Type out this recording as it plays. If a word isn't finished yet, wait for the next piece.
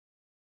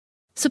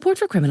Support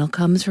for Criminal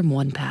comes from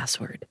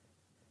 1Password.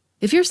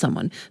 If you're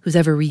someone who's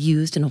ever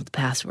reused an old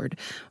password,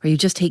 or you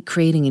just hate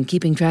creating and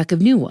keeping track of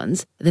new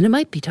ones, then it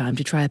might be time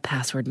to try a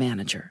password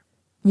manager.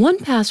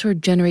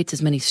 1Password generates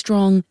as many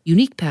strong,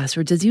 unique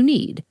passwords as you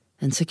need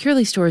and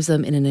securely stores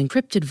them in an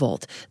encrypted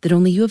vault that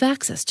only you have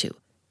access to.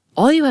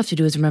 All you have to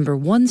do is remember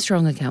one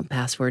strong account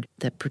password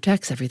that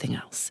protects everything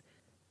else.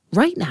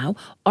 Right now,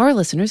 our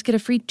listeners get a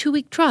free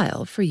 2-week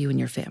trial for you and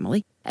your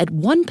family at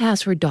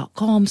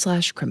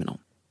onepassword.com/criminal.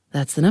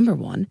 That's the number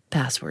 1,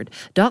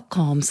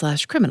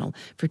 password.com/criminal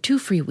for 2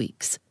 free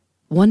weeks.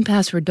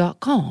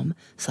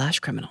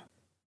 onepassword.com/criminal.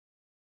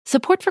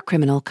 Support for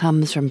Criminal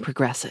comes from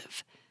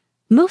Progressive.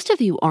 Most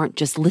of you aren't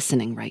just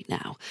listening right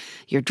now.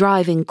 You're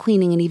driving,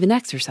 cleaning, and even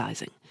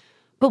exercising.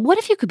 But what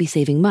if you could be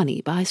saving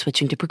money by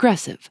switching to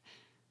Progressive?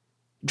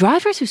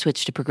 Drivers who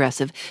switch to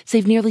Progressive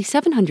save nearly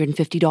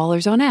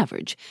 $750 on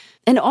average,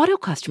 and auto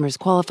customers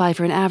qualify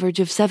for an average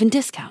of 7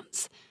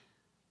 discounts.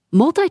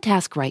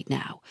 Multitask right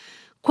now.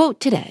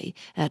 Quote today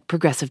at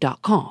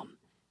Progressive.com.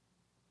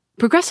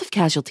 Progressive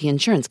Casualty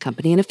Insurance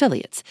Company and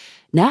Affiliates.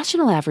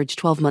 National average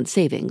 12-month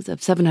savings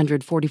of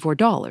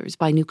 $744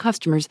 by new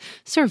customers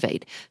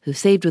surveyed who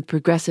saved with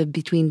Progressive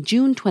between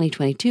June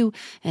 2022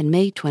 and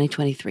May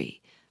 2023.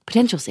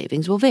 Potential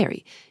savings will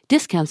vary.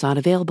 Discounts not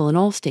available in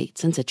all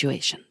states and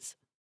situations.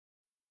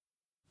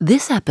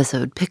 This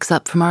episode picks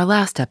up from our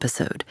last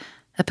episode,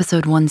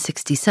 episode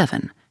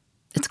 167.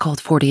 It's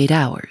called 48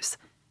 Hours.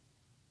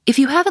 If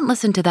you haven't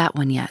listened to that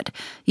one yet,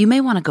 you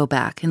may want to go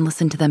back and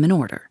listen to them in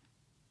order.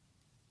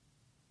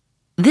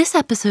 This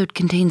episode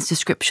contains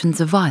descriptions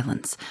of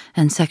violence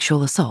and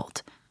sexual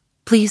assault.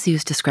 Please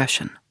use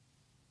discretion.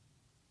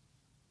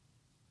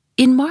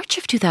 In March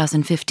of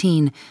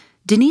 2015,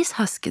 Denise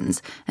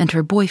Huskins and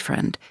her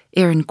boyfriend,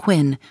 Aaron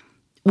Quinn,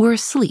 were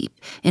asleep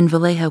in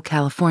Vallejo,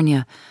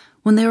 California,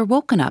 when they were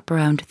woken up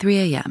around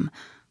 3 a.m.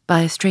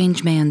 by a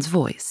strange man's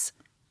voice.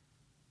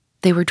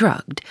 They were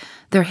drugged,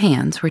 their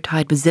hands were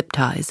tied with zip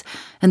ties,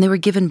 and they were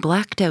given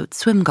blacked-out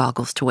swim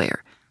goggles to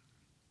wear.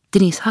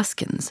 Denise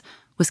Huskins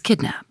was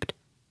kidnapped.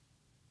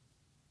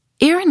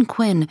 Aaron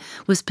Quinn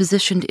was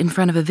positioned in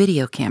front of a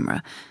video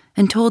camera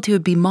and told he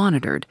would be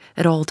monitored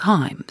at all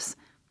times.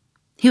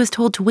 He was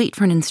told to wait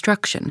for an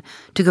instruction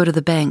to go to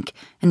the bank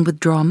and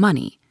withdraw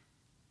money.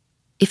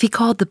 If he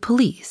called the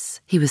police,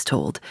 he was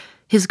told,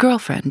 his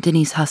girlfriend,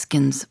 Denise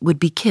Huskins, would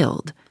be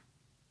killed.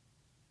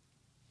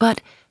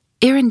 But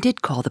Aaron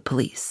did call the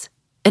police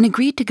and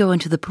agreed to go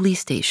into the police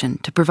station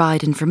to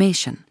provide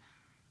information.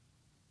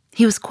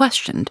 He was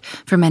questioned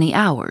for many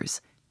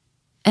hours,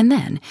 and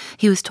then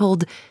he was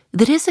told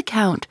that his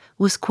account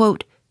was,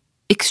 quote,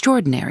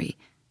 extraordinary,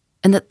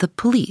 and that the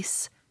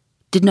police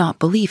did not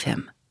believe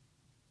him.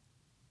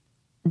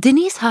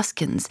 Denise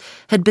Huskins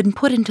had been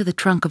put into the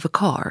trunk of a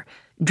car,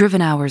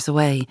 driven hours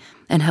away,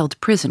 and held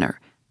prisoner.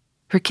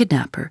 Her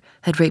kidnapper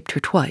had raped her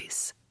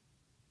twice.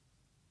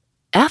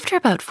 After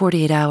about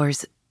 48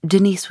 hours,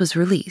 Denise was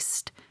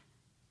released.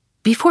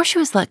 Before she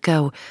was let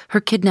go, her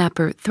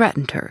kidnapper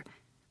threatened her.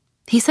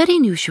 He said he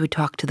knew she would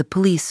talk to the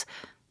police,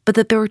 but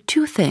that there were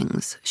 2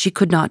 things she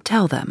could not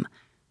tell them: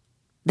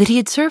 that he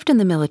had served in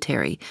the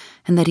military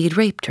and that he had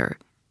raped her.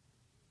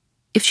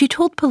 If she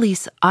told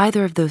police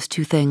either of those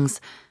 2 things,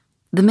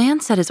 the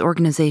man said his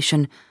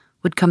organization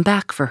would come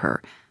back for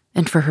her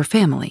and for her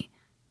family.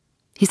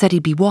 He said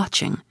he'd be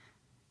watching.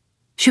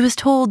 She was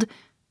told,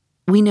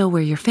 "We know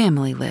where your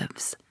family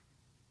lives."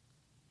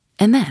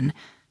 And then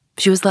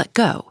she was let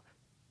go,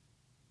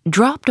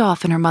 dropped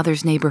off in her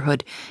mother's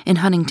neighborhood in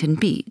Huntington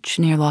Beach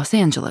near Los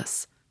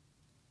Angeles.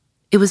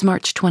 It was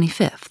March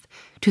 25th,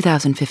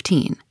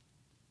 2015.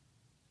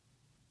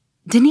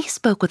 Denise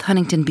spoke with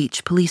Huntington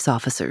Beach police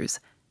officers.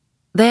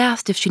 They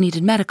asked if she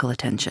needed medical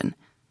attention.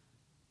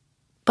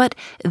 But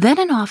then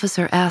an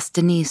officer asked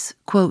Denise,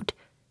 quote,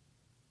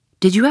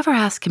 "Did you ever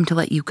ask him to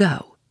let you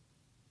go?"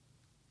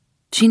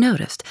 She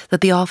noticed that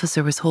the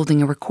officer was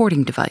holding a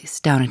recording device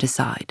down at his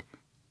side.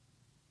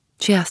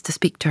 She asked to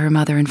speak to her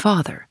mother and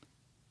father.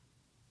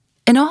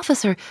 An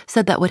officer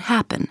said that would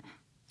happen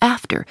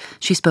after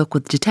she spoke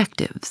with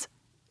detectives.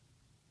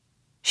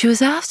 She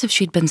was asked if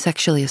she'd been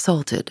sexually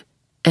assaulted,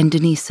 and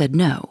Denise said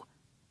no.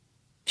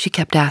 She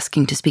kept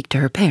asking to speak to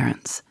her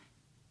parents.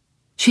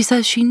 She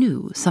says she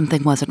knew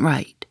something wasn't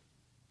right.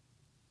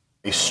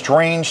 A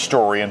strange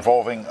story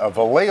involving a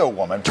Vallejo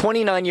woman.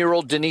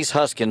 29-year-old Denise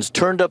Huskins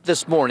turned up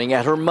this morning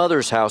at her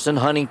mother's house in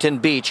Huntington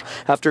Beach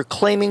after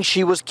claiming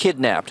she was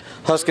kidnapped.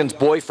 Huskins'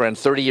 boyfriend,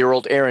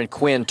 30-year-old Aaron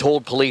Quinn,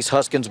 told police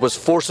Huskins was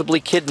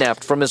forcibly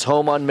kidnapped from his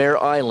home on Mare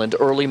Island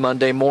early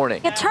Monday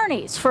morning.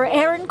 Attorneys for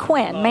Aaron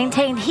Quinn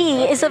maintain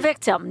he is a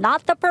victim,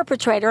 not the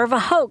perpetrator of a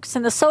hoax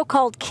in the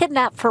so-called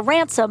kidnap for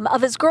ransom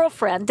of his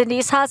girlfriend,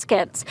 Denise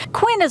Huskins.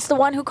 Quinn is the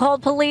one who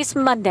called police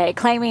Monday,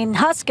 claiming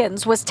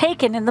Huskins was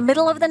taken in the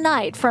middle of the night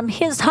from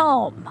his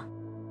home.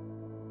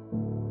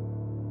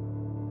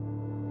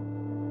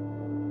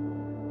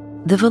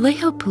 The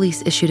Vallejo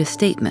police issued a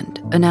statement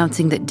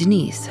announcing that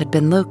Denise had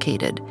been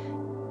located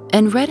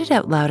and read it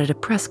out loud at a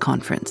press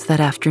conference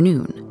that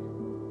afternoon.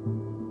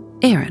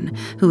 Aaron,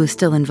 who was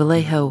still in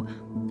Vallejo,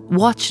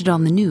 watched it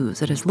on the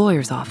news at his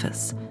lawyer's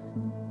office.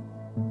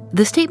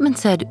 The statement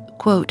said,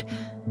 quote,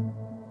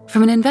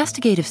 "From an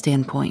investigative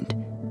standpoint,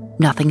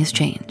 nothing has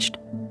changed."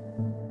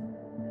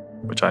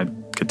 Which I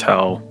could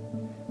tell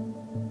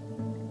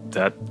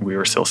that we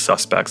were still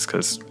suspects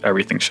because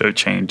everything showed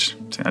change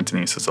and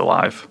Denise is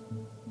alive.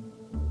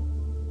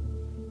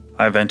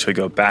 I eventually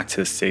go back to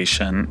the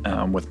station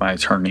with my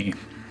attorney.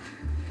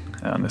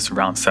 This is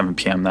around 7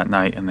 p.m. that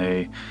night,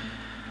 and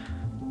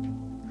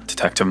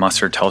Detective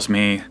Mustard tells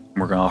me,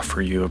 "We're going to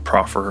offer you a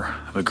proffer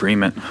of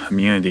agreement,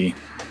 immunity,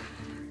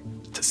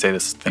 to say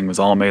this thing was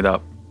all made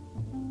up."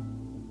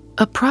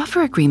 A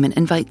proffer agreement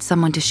invites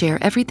someone to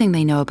share everything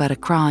they know about a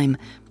crime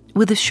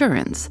with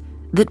assurance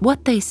that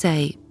what they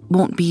say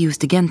won't be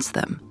used against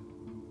them.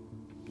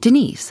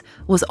 Denise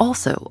was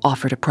also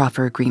offered a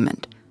proffer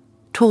agreement,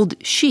 told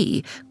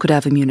she could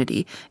have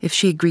immunity if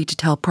she agreed to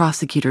tell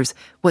prosecutors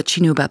what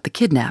she knew about the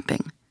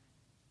kidnapping.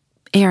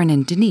 Aaron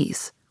and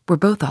Denise were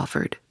both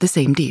offered the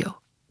same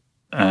deal.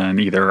 And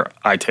either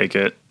I take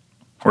it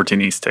or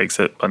Denise takes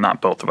it, but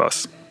not both of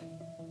us.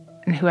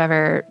 And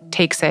whoever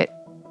takes it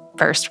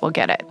first will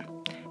get it.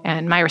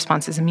 And my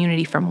response is,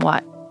 immunity from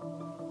what?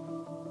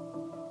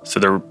 So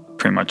they're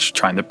pretty much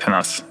trying to pin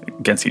us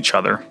against each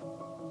other.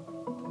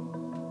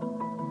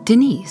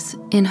 Denise,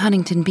 in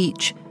Huntington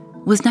Beach,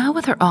 was now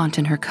with her aunt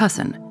and her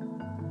cousin.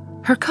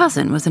 Her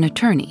cousin was an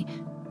attorney,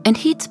 and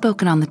he'd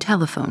spoken on the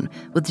telephone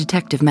with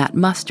Detective Matt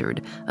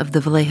Mustard of the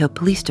Vallejo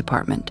Police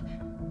Department.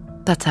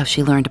 That's how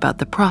she learned about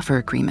the proffer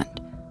agreement.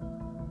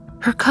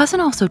 Her cousin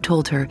also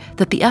told her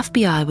that the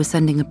FBI was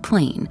sending a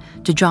plane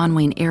to John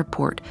Wayne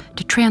Airport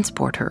to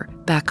transport her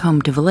back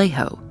home to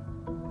Vallejo.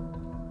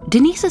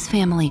 Denise's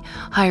family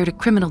hired a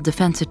criminal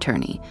defense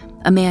attorney,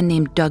 a man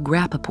named Doug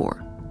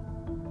Rappaport.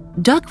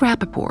 Doug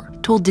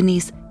Rappaport told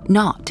Denise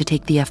not to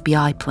take the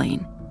FBI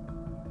plane.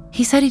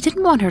 He said he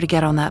didn't want her to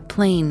get on that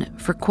plane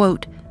for,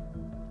 quote,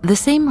 "the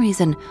same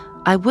reason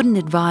I wouldn't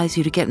advise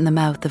you to get in the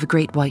mouth of a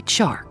great white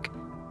shark."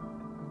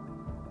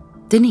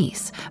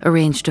 Denise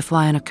arranged to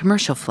fly on a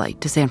commercial flight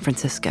to San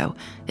Francisco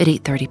at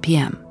 8:30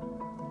 p.m.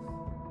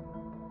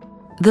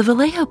 The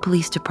Vallejo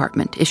Police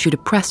Department issued a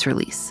press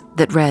release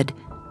that read,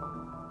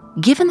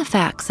 "Given the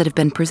facts that have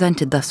been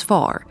presented thus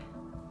far,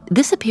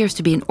 this appears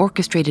to be an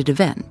orchestrated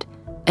event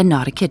and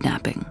not a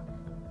kidnapping."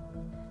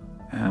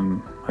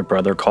 My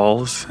brother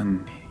calls,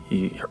 and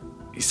he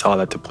saw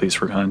that the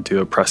police were going to do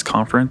a press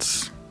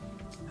conference.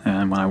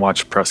 And when I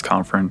watched the press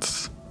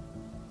conference,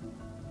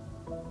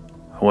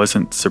 I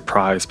wasn't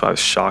surprised, but I was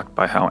shocked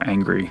by how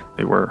angry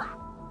they were.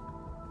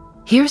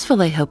 Here's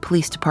Vallejo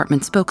Police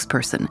Department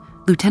spokesperson,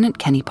 Lieutenant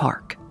Kenny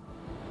Park.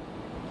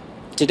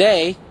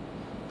 Today,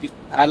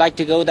 I'd like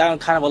to go down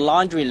kind of a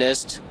laundry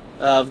list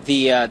of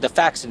the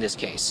facts in this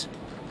case.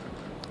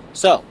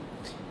 So,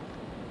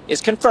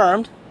 it's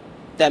confirmed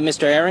that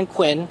Mr. Aaron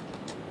Quinn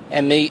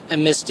and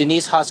Miss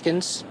Denise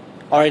Hoskins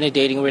are in a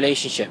dating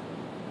relationship.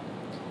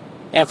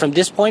 And from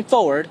this point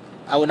forward,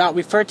 I will not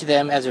refer to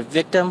them as a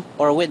victim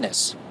or a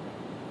witness.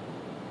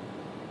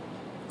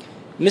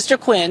 Mr.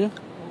 Quinn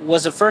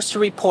was the first to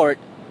report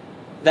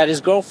that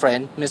his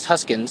girlfriend, Miss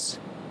Hoskins,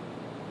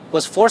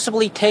 was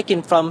forcibly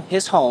taken from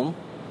his home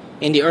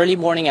in the early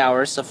morning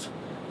hours of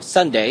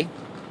Sunday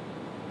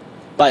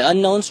by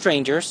unknown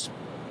strangers.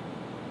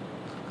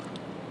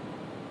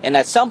 And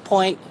at some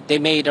point, they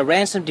made a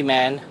ransom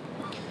demand.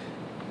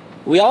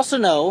 We also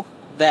know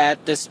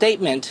that the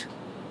statement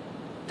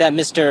that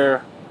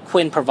Mr.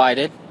 Quinn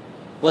provided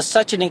was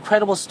such an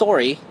incredible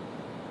story,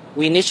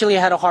 we initially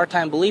had a hard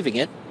time believing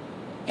it.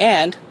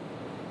 And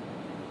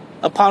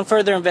upon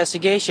further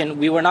investigation,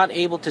 we were not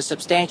able to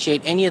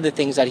substantiate any of the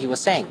things that he was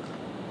saying.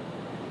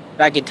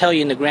 But I can tell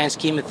you, in the grand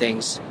scheme of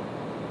things,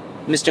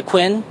 Mr.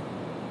 Quinn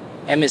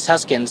and Miss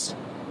Hoskins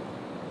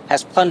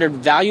has plundered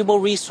valuable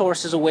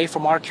resources away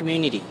from our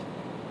community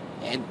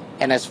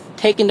and has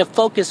taken the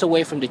focus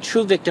away from the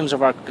true victims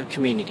of our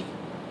community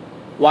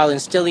while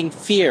instilling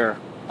fear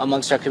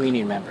amongst our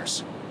community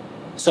members.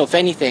 So if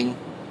anything,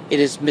 it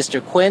is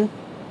Mr. Quinn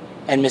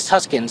and Miss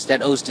Hoskins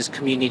that owes this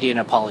community an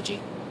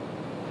apology.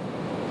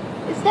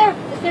 Is there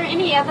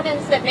any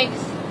evidence that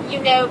makes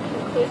you know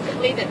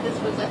conclusively that this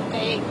was a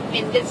fake? I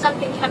mean, did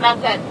something come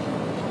up that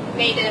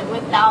made it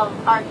without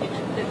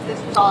argument that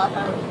this was all a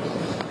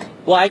hoax?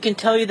 Well, I can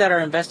tell you that our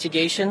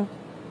investigation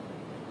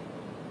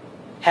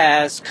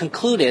has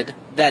concluded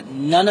that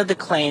none of the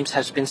claims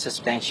has been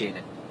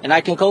substantiated. And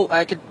I could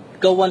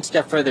go one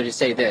step further to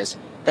say this,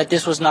 that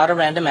this was not a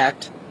random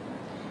act,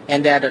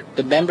 and that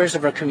the members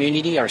of our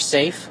community are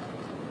safe,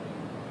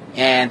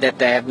 and that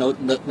they have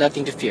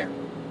nothing to fear.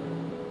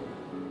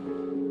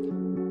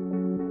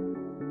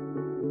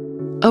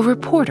 A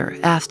reporter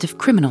asked if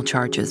criminal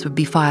charges would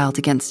be filed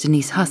against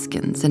Denise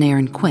Hoskins and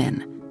Aaron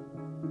Quinn,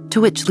 to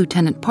which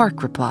Lieutenant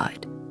Park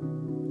replied,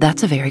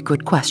 "That's a very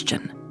good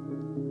question.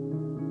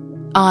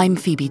 I'm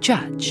Phoebe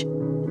Judge.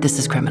 This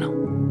is Criminal."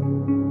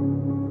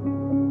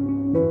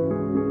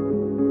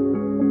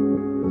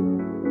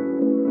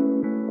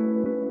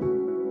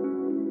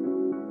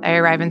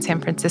 I arrive in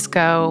San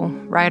Francisco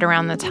right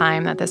around the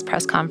time that this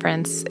press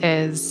conference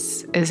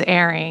is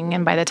airing.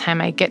 And by the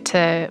time I get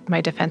to my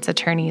defense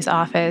attorney's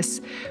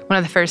office, one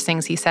of the first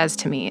things he says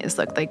to me is,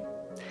 look, like,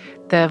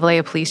 the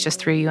Vallejo police just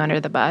threw you under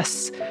the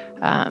bus.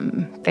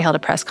 They held a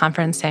press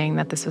conference saying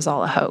that this was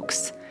all a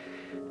hoax.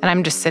 And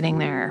I'm just sitting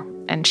there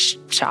in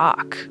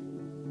shock.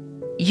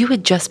 You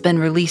had just been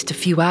released a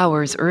few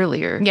hours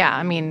earlier. Yeah,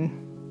 I mean,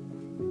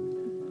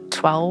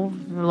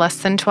 less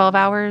than 12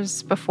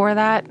 hours before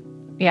that.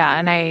 Yeah,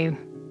 and I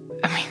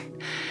mean,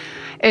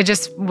 it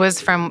just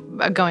was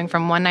going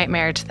from one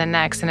nightmare to the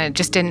next, and it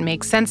just didn't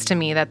make sense to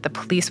me that the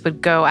police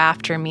would go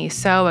after me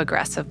so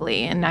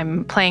aggressively. And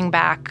I'm playing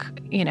back,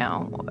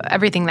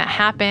 everything that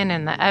happened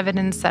and the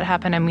evidence that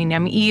happened. I mean,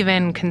 I'm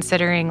even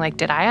considering, like,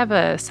 did I have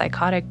a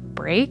psychotic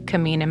break? I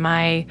mean, am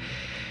I...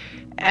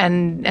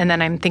 And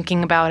then I'm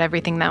thinking about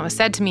everything that was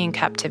said to me in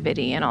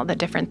captivity and all the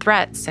different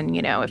threats. And,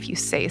 if you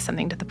say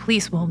something to the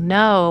police, we'll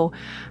know.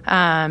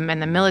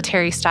 And the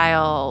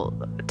military-style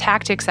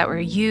tactics that were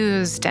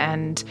used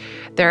and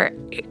their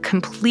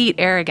complete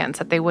arrogance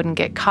that they wouldn't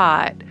get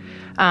caught.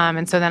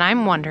 And so then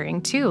I'm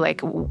wondering, too,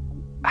 like,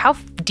 how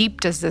deep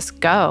does this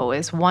go?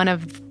 Is one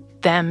of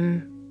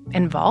them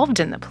involved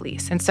in the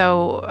police? And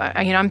so,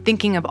 I'm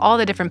thinking of all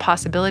the different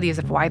possibilities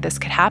of why this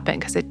could happen,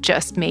 because it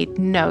just made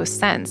no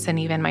sense. And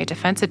even my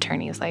defense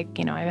attorney is like,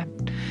 I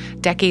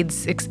have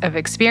decades of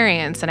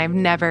experience, and I've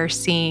never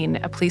seen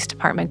a police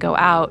department go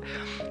out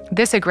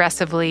this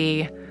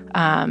aggressively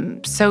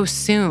so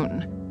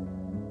soon.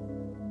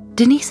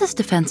 Denise's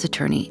defense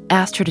attorney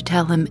asked her to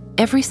tell him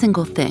every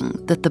single thing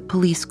that the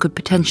police could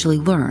potentially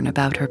learn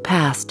about her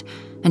past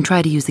and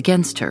try to use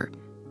against her.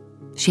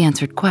 She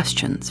answered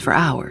questions for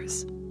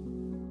hours.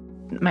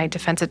 My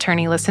defense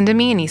attorney listened to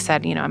me and he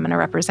said, I'm going to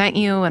represent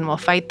you and we'll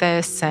fight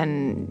this.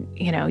 And,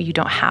 you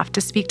don't have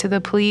to speak to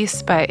the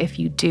police, but if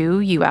you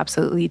do, you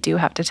absolutely do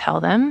have to tell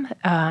them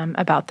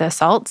about the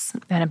assaults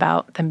and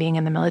about them being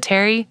in the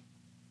military.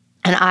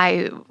 And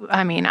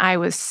I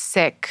was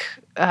sick,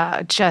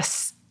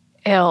 just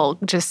ill,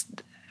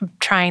 just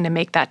trying to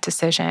make that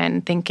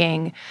decision,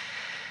 thinking,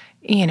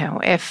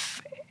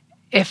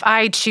 if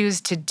I choose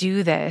to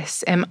do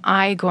this, am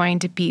I going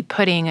to be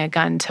putting a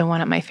gun to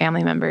one of my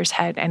family members'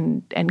 head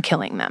and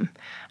killing them?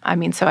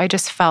 So I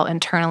just felt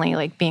internally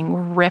like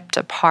being ripped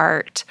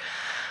apart.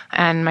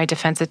 And my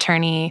defense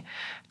attorney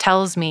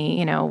tells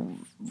me,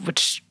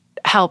 which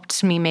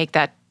helped me make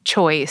that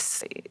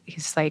choice.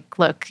 He's like,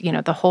 look,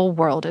 the whole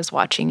world is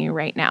watching you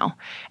right now.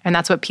 And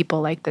that's what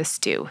people like this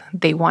do.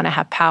 They want to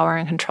have power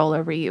and control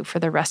over you for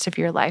the rest of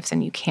your lives,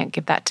 and you can't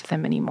give that to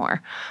them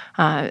anymore.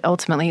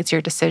 Ultimately, it's your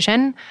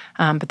decision.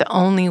 But the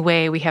only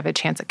way we have a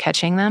chance at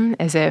catching them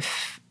is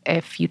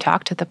if you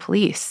talk to the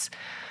police.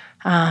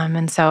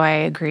 And so I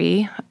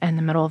agree in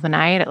the middle of the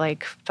night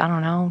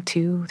at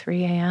 2,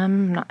 3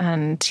 a.m.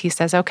 And he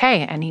says,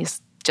 okay. And he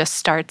just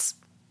starts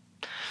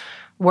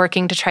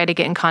working to try to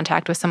get in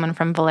contact with someone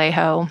from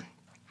Vallejo.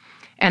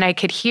 And I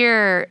could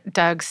hear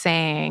Doug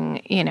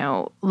saying,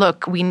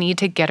 look, we need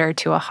to get her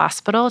to a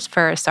hospital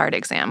for a SART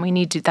exam.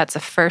 That's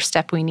the first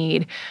step we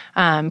need.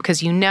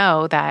 Because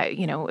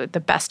that, the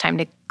best time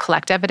to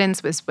collect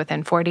evidence was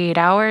within 48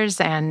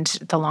 hours. And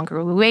the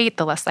longer we wait,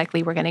 the less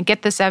likely we're going to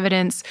get this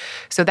evidence.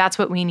 So that's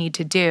what we need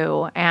to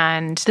do.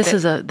 And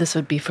this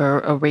would be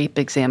for a rape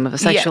exam, of a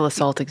sexual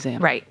assault exam.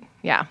 Right.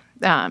 Yeah.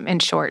 In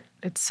short,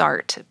 it's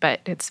SART, but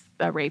it's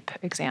a rape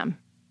exam.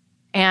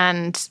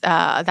 And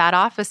that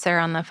officer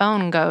on the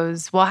phone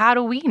goes, well, how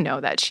do we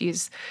know that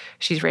she's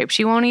raped?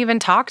 She won't even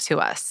talk to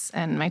us.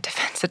 And my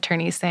defense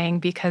attorney is saying,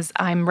 because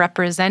I'm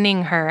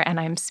representing her and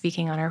I'm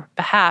speaking on her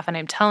behalf, and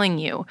I'm telling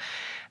you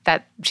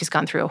that she's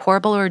gone through a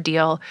horrible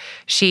ordeal.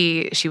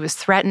 She was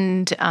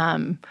threatened.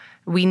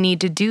 We need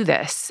to do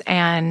this.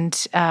 And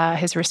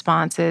his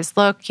response is,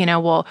 look,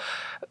 we'll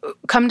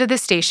come to the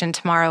station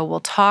tomorrow. We'll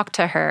talk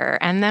to her,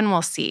 and then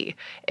we'll see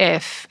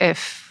if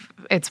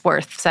it's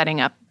worth setting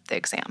up the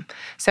exam.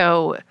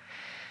 So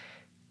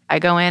I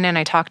go in and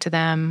I talk to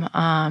them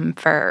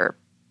for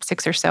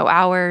 6 or so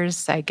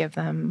hours. I give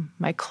them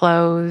my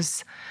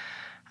clothes.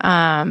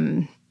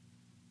 I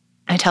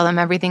tell them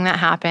everything that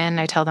happened.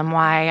 I tell them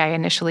why I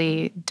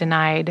initially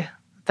denied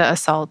the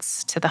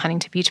assaults to the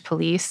Huntington Beach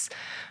police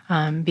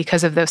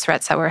because of those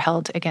threats that were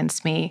held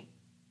against me.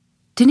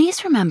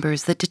 Denise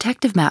remembers that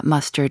Detective Matt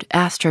Mustard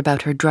asked her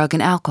about her drug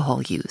and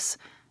alcohol use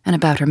and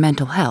about her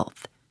mental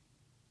health.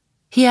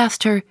 He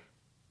asked her,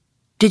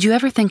 did you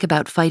ever think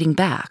about fighting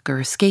back or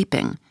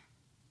escaping?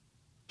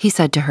 He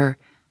said to her,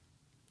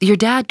 your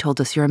dad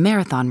told us you're a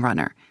marathon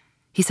runner.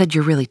 He said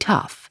you're really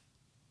tough.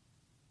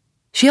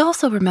 She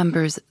also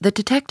remembers that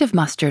Detective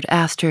Mustard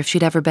asked her if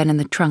she'd ever been in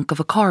the trunk of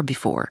a car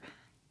before,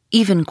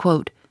 even,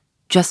 quote,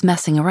 just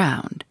messing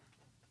around.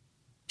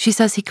 She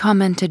says he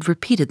commented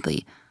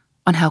repeatedly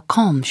on how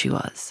calm she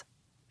was.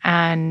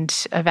 And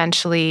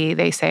eventually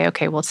they say,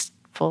 okay, we'll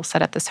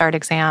set up the SART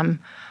exam.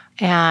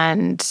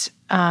 And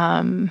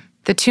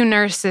the two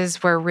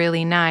nurses were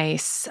really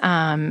nice.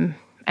 And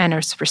and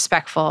as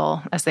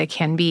respectful as they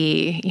can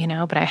be,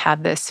 but I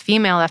have this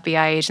female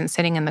FBI agent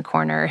sitting in the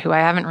corner who I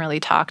haven't really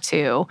talked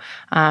to.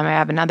 I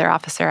have another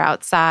officer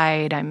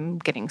outside. I'm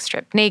getting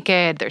stripped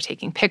naked. They're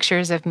taking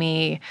pictures of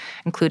me,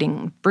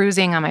 including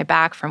bruising on my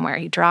back from where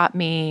he dropped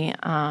me.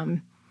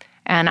 And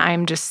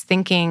I'm just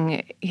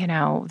thinking,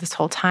 this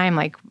whole time,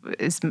 like,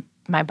 is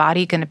my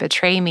body going to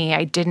betray me?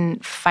 I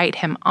didn't fight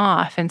him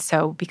off. And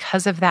so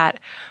because of that,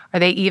 are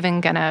they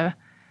even going to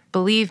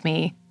believe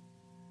me?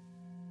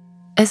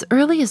 As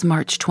early as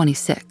March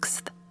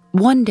 26th,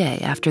 one day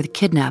after the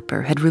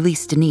kidnapper had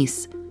released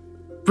Denise,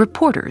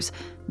 reporters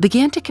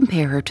began to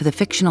compare her to the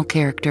fictional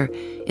character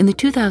in the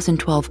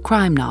 2012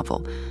 crime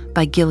novel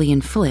by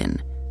Gillian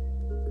Flynn.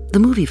 The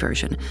movie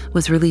version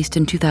was released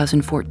in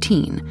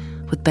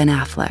 2014 with Ben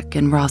Affleck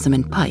and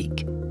Rosamund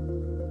Pike.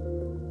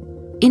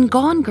 In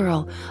Gone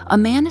Girl, a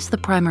man is the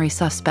primary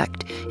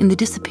suspect in the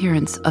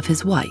disappearance of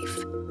his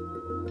wife.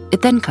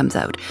 It then comes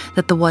out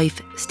that the wife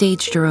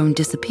staged her own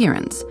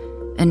disappearance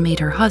and made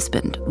her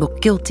husband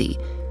look guilty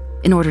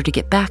in order to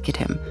get back at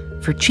him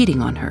for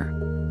cheating on her.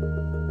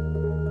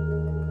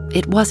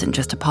 It wasn't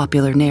just a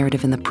popular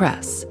narrative in the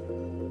press.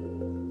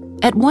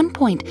 At one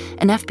point,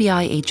 an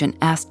FBI agent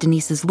asked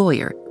Denise's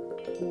lawyer,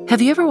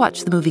 "Have you ever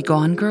watched the movie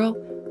Gone Girl?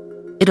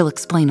 It'll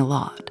explain a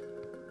lot."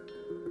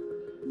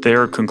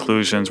 Their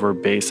conclusions were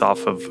based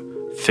off of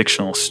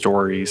fictional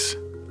stories.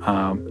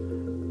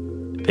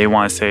 They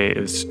want to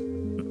say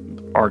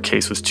our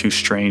case was too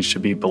strange to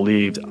be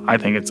believed. I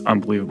think it's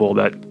unbelievable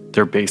that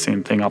they're basing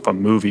a thing off a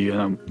movie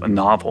and a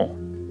novel.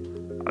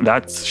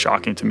 That's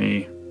shocking to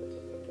me.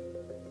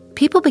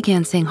 People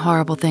began saying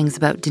horrible things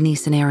about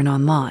Denise and Aaron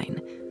online.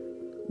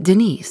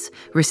 Denise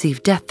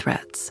received death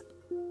threats.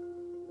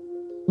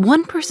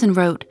 One person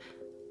wrote,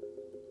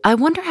 "I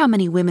wonder how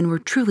many women were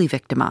truly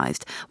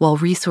victimized while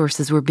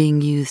resources were being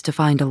used to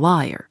find a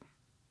liar."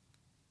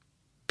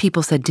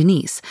 People said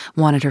Denise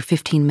wanted her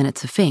 15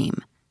 minutes of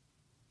fame.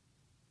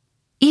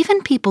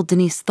 Even people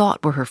Denise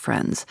thought were her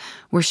friends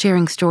were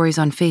sharing stories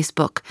on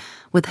Facebook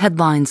with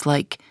headlines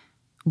like,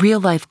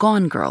 "Real-life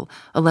Gone Girl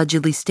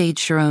allegedly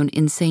staged her own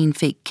insane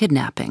fake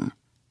kidnapping."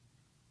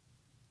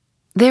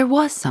 There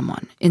was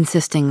someone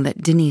insisting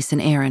that Denise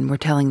and Aaron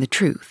were telling the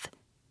truth.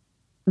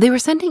 They were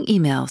sending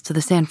emails to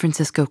the San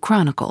Francisco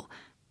Chronicle,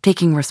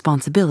 taking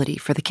responsibility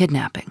for the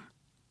kidnapping.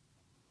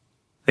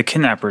 The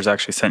kidnappers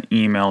actually sent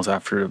emails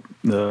after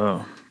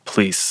the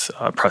police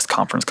press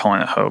conference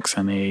calling it a hoax,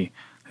 and they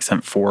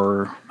sent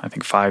 5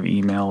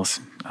 emails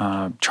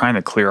trying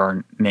to clear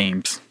our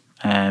names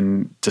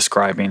and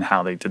describing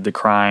how they did the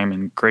crime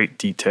in great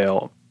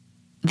detail.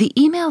 The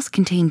emails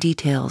contained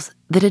details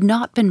that had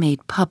not been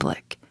made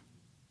public,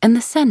 and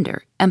the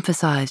sender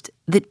emphasized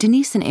that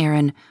Denise and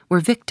Aaron were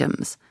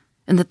victims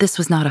and that this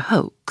was not a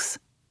hoax.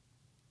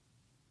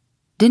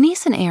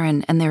 Denise and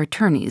Aaron and their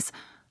attorneys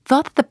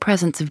thought that the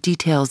presence of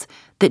details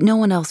that no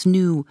one else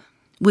knew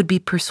would be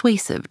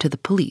persuasive to the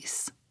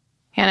police.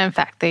 And in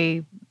fact,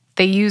 they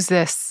use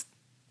this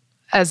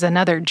as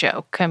another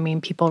joke. I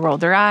mean, people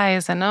rolled their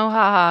eyes and, oh,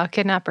 haha,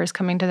 kidnappers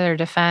coming to their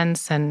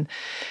defense, and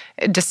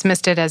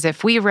dismissed it as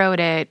if we wrote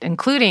it,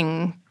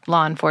 including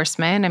law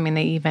enforcement. I mean,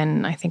 they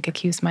even, I think,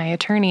 accused my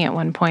attorney at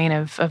one point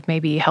of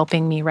maybe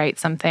helping me write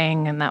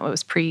something, and that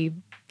was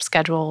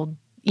pre-scheduled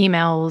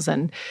emails.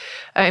 And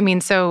I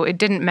mean, so it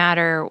didn't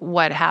matter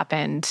what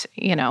happened.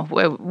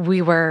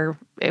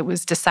 It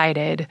was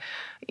decided,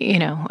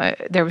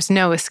 there was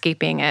no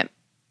escaping it.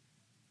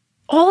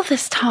 All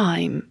this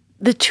time,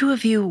 the two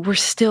of you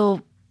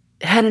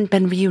hadn't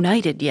been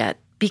reunited yet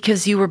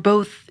because you were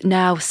both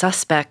now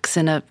suspects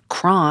in a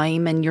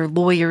crime, and your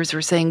lawyers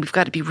were saying, we've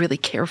got to be really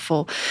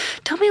careful.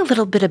 Tell me a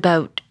little bit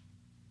about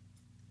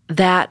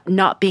that,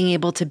 not being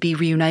able to be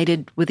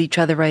reunited with each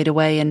other right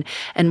away,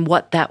 and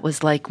what that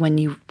was like when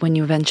you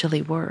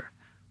eventually were.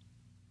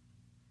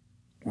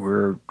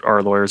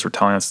 Our lawyers were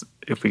telling us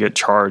if we get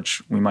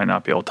charged, we might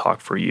not be able to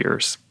talk for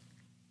years.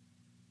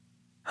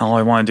 All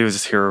I want to do is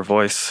just hear her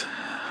voice.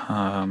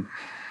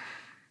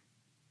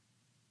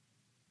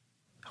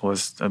 It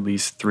was at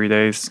least 3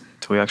 days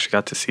till we actually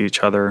got to see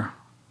each other.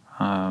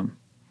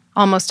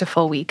 Almost a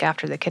full week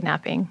after the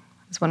kidnapping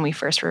is when we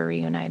first were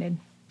reunited.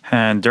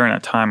 And during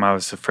that time, I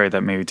was afraid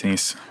that maybe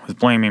Denise was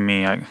blaming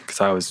me because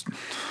I was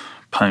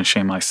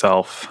punishing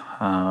myself,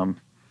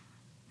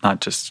 not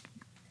just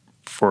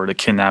for the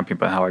kidnapping,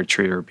 but how I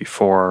treated her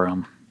before.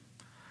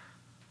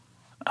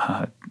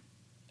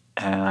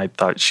 And I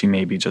thought she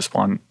maybe just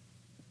wanted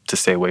to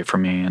stay away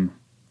from me and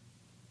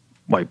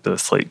wipe the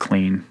slate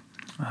clean.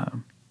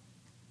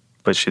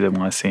 But she didn't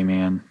want to see me,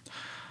 and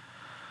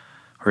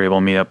we were able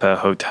to meet up at a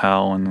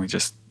hotel, and we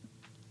just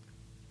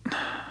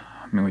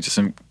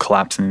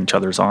collapsed in each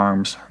other's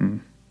arms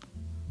and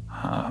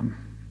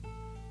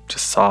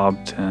just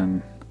sobbed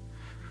and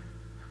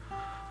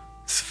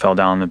just fell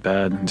down in the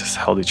bed and just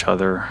held each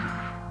other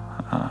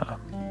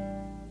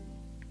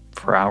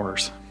for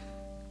hours.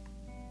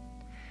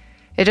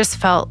 It just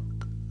felt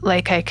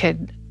like I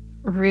could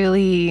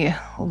really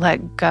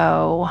let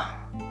go.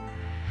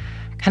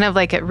 Kind of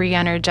like it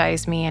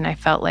re-energized me, and I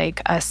felt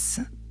like us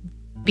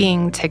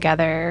being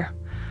together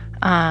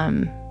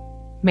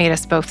made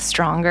us both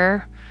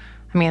stronger.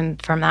 I mean,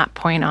 from that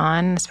point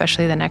on,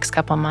 especially the next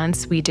couple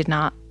months, we did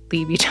not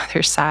leave each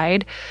other's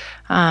side.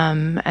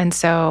 And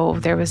so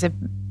there was a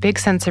big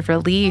sense of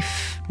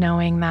relief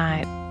knowing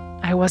that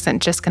I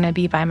wasn't just going to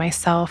be by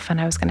myself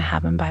and I was going to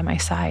have him by my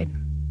side.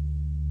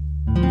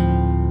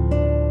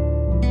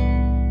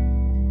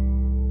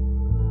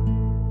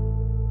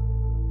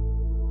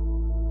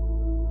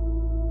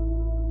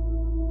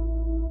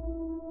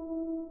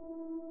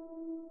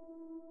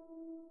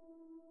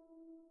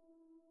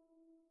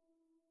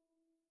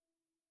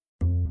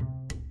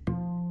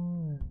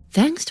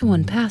 Thanks to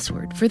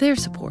 1Password for their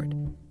support.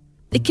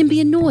 It can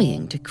be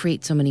annoying to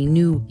create so many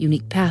new,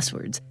 unique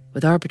passwords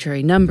with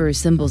arbitrary numbers,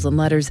 symbols, and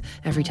letters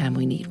every time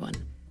we need one.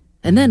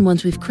 And then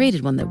once we've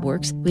created one that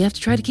works, we have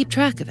to try to keep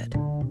track of it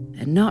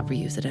and not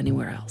reuse it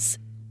anywhere else.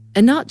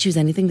 And not choose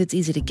anything that's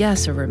easy to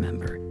guess or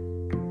remember.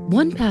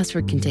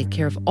 1Password can take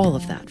care of all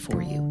of that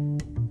for you.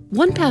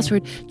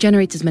 1Password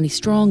generates as many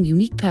strong,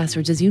 unique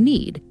passwords as you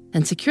need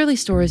and securely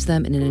stores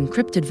them in an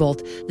encrypted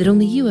vault that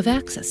only you have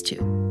access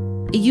to.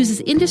 It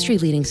uses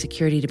industry-leading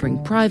security to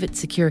bring private,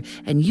 secure,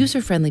 and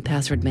user-friendly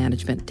password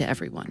management to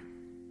everyone.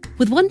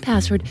 With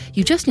 1Password,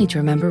 you just need to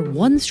remember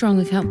one strong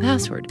account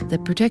password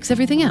that protects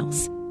everything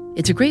else.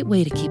 It's a great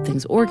way to keep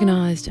things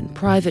organized and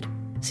private,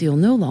 so you'll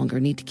no longer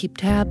need to keep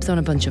tabs on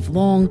a bunch of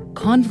long,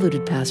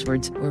 convoluted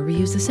passwords or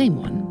reuse the same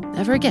one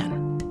ever again.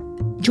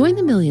 Join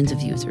the millions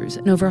of users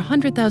and over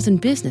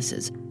 100,000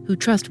 businesses who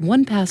trust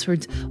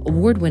 1Password's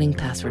award-winning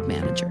password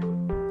manager.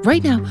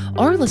 Right now,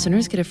 our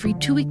listeners get a free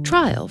 2-week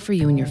trial for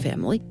you and your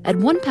family at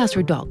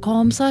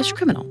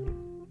 1password.com/criminal.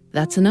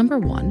 That's the number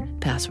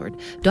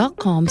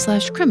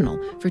 1password.com/criminal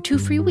for 2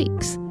 free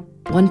weeks.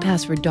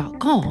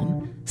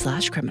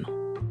 1password.com/criminal.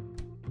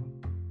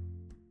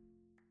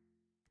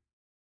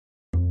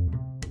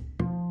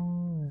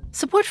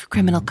 Support for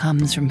Criminal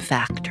comes from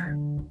Factor.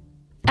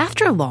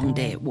 After a long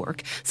day at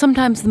work,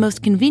 sometimes the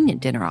most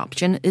convenient dinner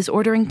option is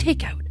ordering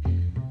takeout.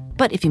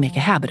 But if you make a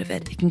habit of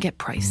it, it can get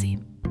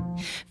pricey.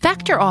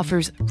 Factor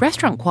offers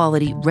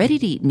restaurant-quality,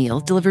 ready-to-eat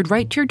meals delivered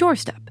right to your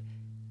doorstep.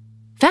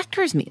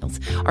 Factor's meals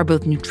are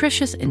both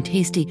nutritious and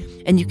tasty,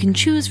 and you can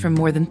choose from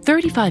more than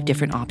 35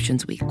 different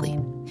options weekly.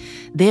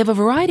 They have a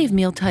variety of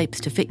meal types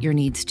to fit your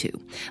needs too,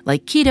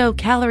 like keto,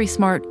 calorie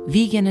smart,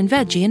 vegan, and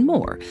veggie, and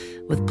more,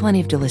 with plenty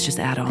of delicious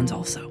add-ons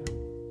also.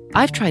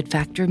 I've tried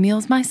Factor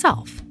meals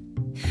myself.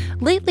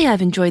 Lately,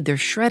 I've enjoyed their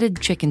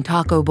shredded chicken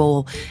taco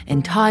bowl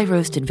and Thai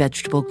roasted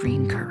vegetable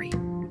green curry.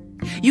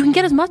 You can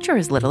get as much or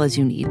as little as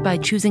you need by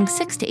choosing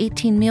 6 to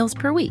 18 meals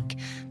per week.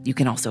 You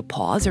can also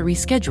pause or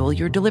reschedule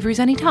your deliveries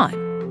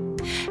anytime.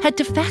 Head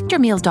to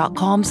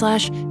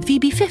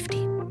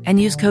factormeals.com/Phoebe50 and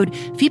use code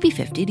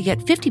Phoebe50 to get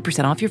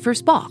 50% off your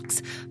first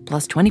box,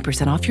 plus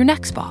 20% off your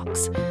next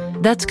box.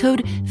 That's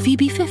code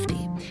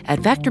Phoebe50 at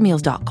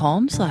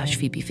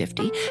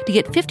factormeals.com/Phoebe50 to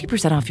get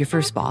 50% off your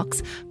first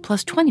box,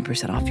 plus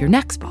 20% off your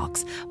next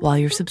box while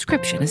your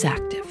subscription is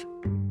active.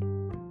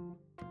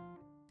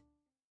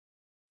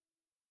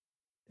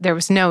 There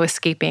was no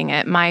escaping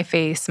it. My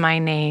face, my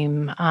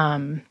name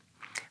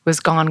was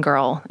Gone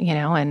Girl,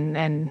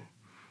 and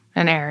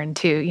Aaron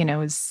too.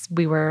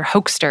 We were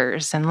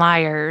hoaxsters and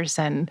liars,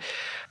 and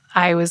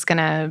I was going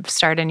to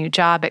start a new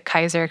job at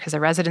Kaiser because a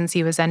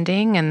residency was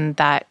ending, and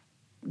that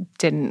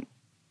didn't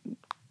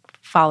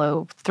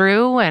follow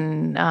through.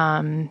 And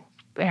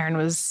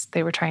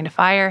they were trying to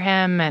fire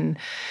him, and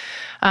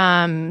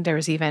there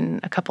was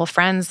even a couple of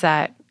friends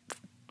that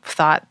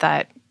thought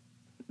that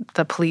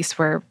the police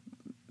were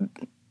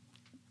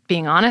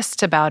being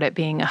honest about it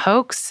being a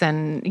hoax.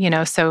 And,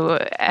 so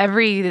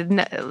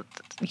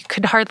you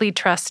could hardly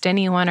trust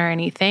anyone or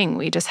anything.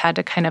 We just had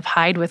to kind of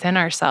hide within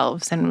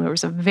ourselves. And there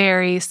was a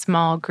very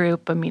small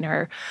group. I mean,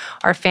 our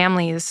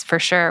families for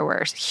sure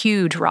were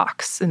huge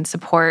rocks in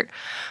support,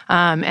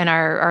 and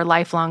our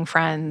lifelong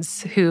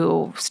friends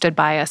who stood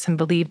by us and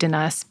believed in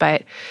us.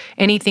 But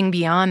anything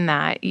beyond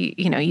that,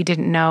 you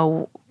didn't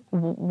know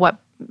what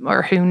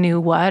or who knew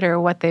what or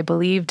what they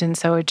believed. And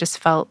so it just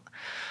felt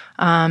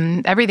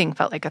everything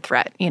felt like a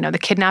threat. The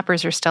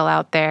kidnappers are still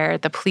out there.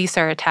 The police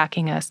are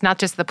attacking us. Not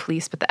just the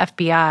police, but the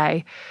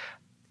FBI.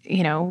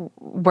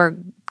 We're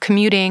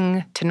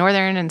commuting to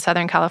Northern and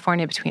Southern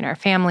California between our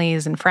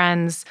families and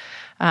friends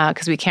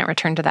because we can't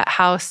return to that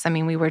house. I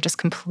mean, we were just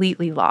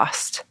completely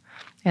lost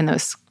in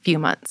those few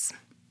months.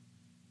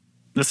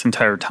 This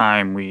entire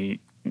time, we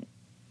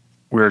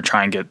were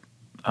trying to get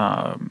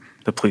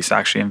the police to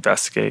actually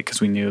investigate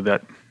because we knew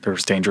that there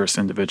was dangerous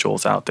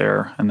individuals out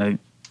there, and that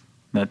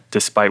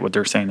despite what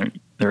they're saying,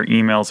 their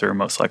emails are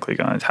most likely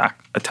going to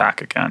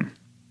attack again.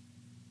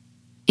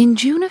 In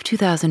June of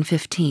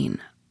 2015,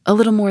 a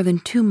little more than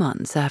 2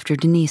 months after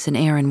Denise and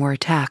Aaron were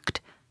attacked,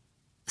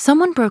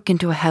 someone broke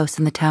into a house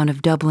in the town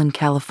of Dublin,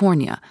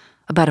 California,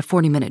 about a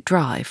 40-minute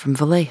drive from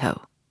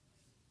Vallejo.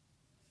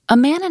 A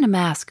man in a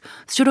mask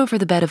stood over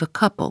the bed of a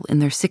couple in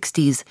their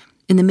 60s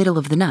in the middle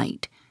of the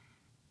night.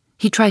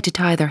 He tried to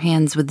tie their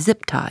hands with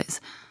zip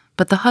ties,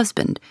 but the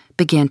husband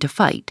began to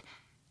fight,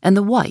 and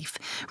the wife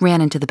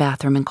ran into the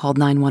bathroom and called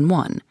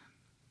 911.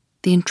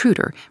 The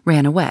intruder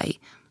ran away,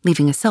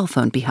 leaving a cell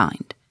phone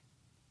behind.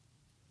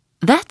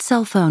 That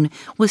cell phone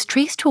was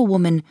traced to a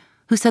woman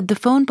who said the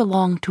phone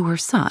belonged to her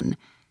son,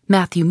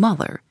 Matthew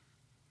Muller.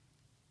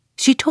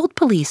 She told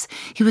police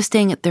he was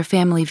staying at their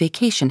family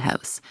vacation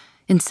house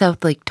in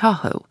South Lake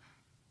Tahoe.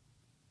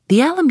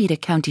 The Alameda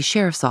County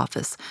Sheriff's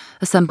Office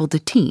assembled a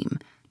team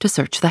to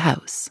search the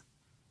house.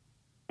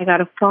 I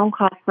got a phone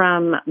call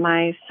from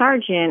my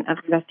sergeant of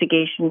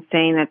investigation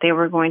saying that they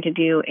were going to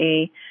do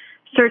a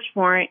search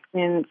warrant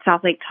in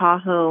South Lake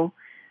Tahoe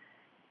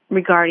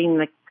regarding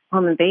the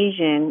home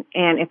invasion,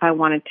 and if I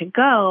wanted to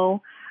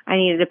go, I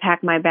needed to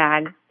pack my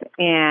bags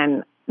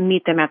and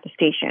meet them at the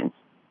station.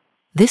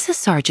 This is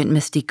Sergeant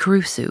Misty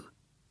Caruso.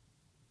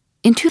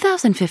 In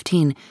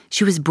 2015,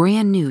 she was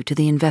brand new to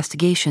the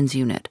investigations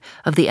unit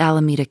of the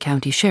Alameda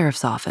County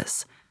Sheriff's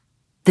Office.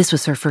 This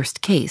was her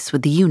first case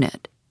with the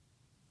unit.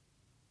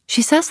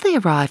 She says they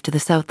arrived to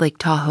the South Lake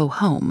Tahoe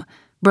home,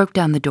 broke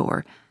down the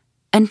door,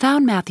 and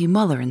found Matthew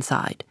Muller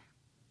inside.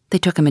 They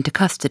took him into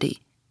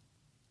custody.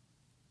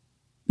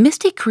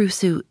 Misty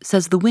Caruso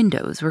says the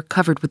windows were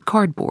covered with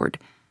cardboard.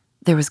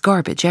 There was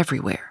garbage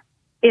everywhere.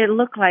 It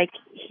looked like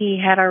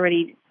he had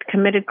already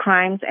committed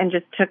crimes and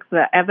just took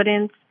the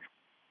evidence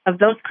of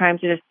those crimes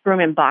and just threw them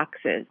in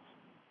boxes.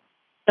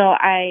 So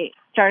I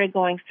started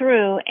going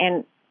through,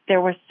 and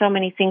there were so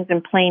many things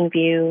in plain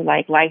view,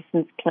 like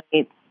license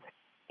plates,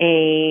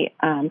 a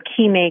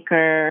key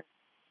maker,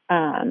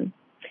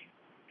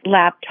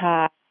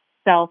 laptop,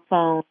 cell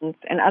phones,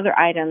 and other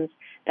items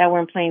that were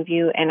in plain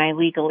view, and I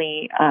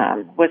legally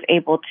was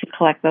able to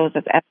collect those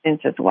as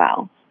evidence as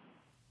well.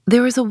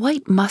 There was a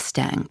white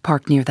Mustang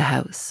parked near the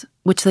house,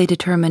 which they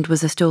determined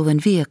was a stolen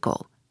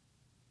vehicle.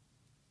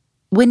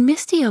 When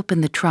Misty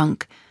opened the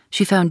trunk,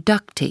 she found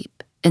duct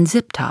tape and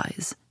zip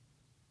ties,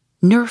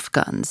 Nerf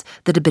guns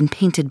that had been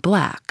painted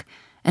black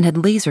and had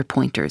laser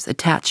pointers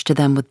attached to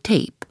them with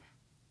tape,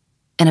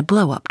 and a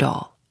blow-up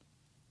doll.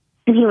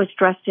 And he was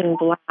dressed in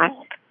black.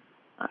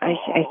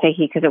 I say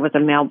he because it was a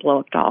male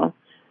blow-up doll.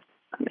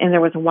 And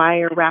there was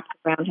wire wrapped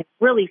around him,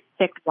 really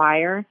thick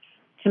wire,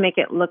 to make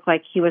it look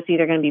like he was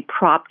either going to be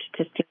propped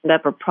to stand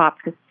up or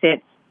propped to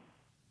sit.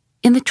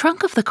 In the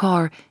trunk of the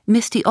car,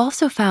 Misty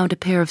also found a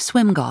pair of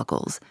swim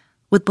goggles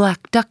with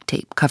black duct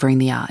tape covering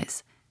the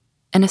eyes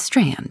and a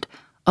strand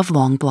of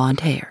long blonde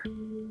hair.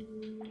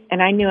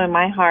 And I knew in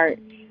my heart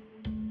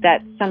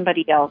that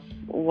somebody else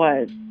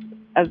was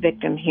a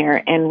victim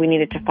here, and we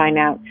needed to find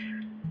out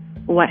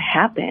what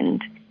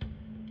happened.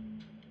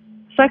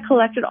 So I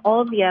collected all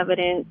of the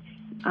evidence,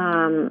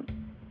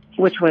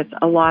 which was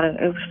a lot of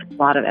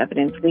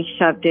evidence. We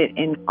shoved it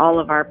in all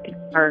of our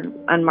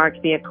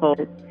unmarked vehicles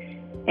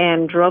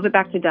and drove it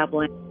back to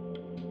Dublin.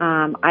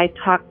 I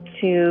talked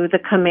to the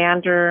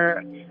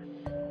commander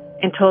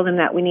and told him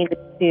that we needed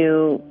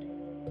to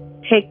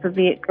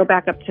go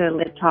back up to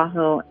Lake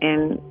Tahoe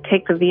and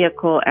take the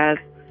vehicle as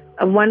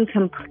one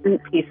complete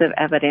piece of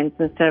evidence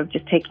instead of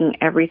just taking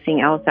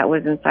everything else that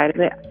was inside of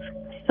it.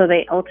 So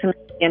they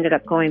ultimately ended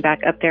up going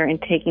back up there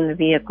and taking the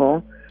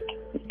vehicle.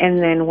 And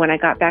then when I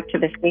got back to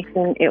the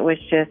station, it was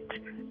just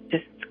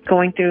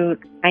going through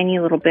tiny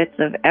little bits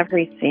of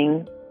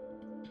everything.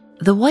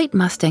 The white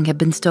Mustang had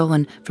been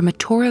stolen from a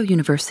Touro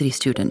University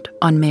student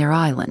on Mare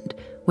Island,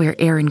 where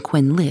Aaron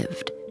Quinn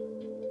lived.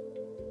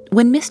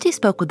 When Misty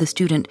spoke with the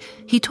student,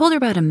 he told her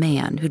about a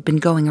man who'd been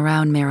going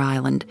around Mare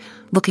Island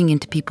looking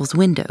into people's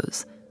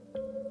windows,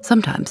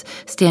 sometimes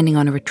standing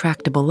on a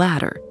retractable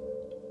ladder.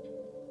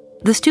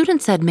 The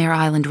student said Mare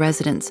Island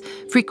residents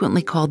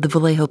frequently called the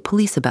Vallejo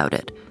police about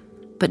it,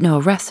 but no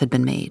arrests had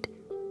been made.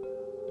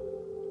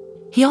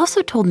 He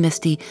also told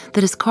Misty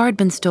that his car had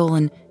been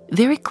stolen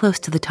very close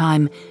to the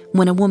time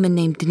when a woman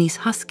named Denise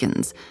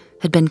Huskins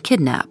had been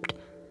kidnapped,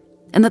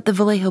 and that the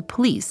Vallejo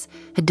police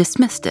had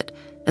dismissed it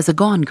as a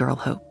Gone Girl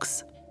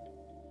hoax.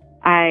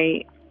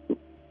 I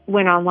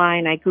went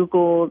online, I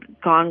Googled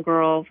Gone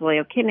Girl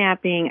Vallejo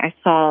kidnapping. I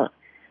saw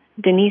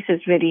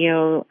Denise's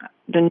video,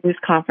 the news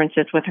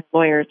conferences with her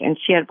lawyers, and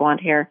she had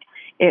blonde hair.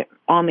 It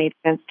all made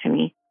sense to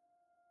me.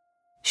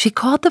 She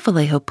called the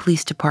Vallejo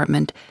Police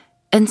Department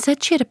and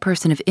said she had a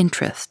person of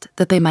interest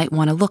that they might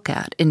want to look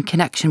at in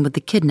connection with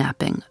the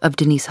kidnapping of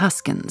Denise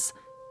Huskins.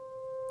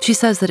 She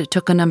says that it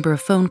took a number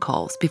of phone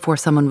calls before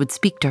someone would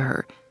speak to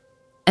her,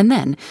 and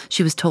then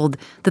she was told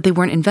that they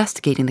weren't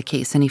investigating the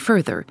case any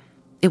further.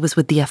 It was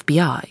with the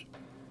FBI.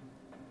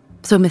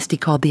 So Misty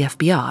called the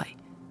FBI.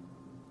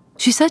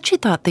 She said she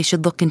thought they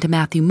should look into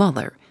Matthew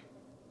Muller,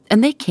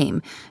 and they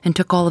came and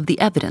took all of the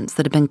evidence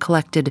that had been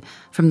collected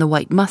from the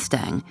white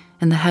Mustang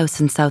and the house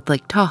in South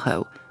Lake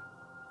Tahoe,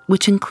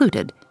 which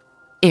included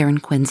Aaron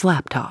Quinn's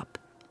laptop.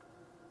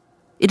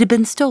 It had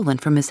been stolen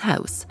from his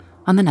house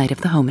on the night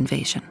of the home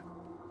invasion.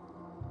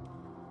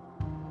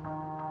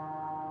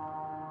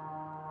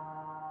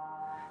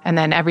 And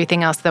then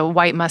everything else, the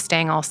white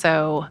Mustang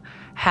also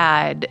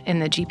had in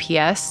the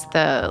GPS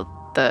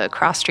the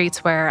cross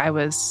streets where I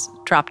was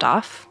dropped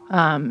off,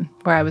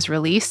 where I was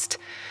released.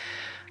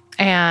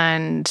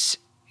 And,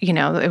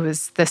 it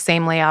was the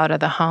same layout of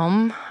the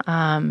home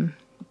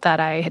that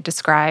I had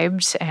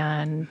described.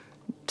 And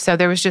so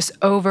there was just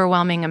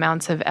overwhelming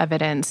amounts of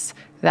evidence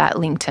that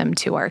linked him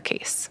to our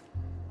case.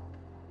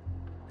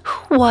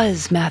 Who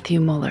was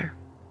Matthew Mueller?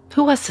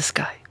 Who was this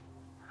guy?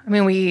 I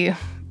mean, we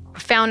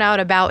found out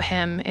about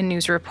him in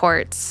news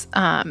reports.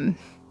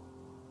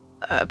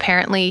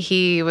 Apparently,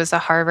 he was a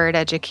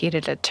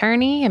Harvard-educated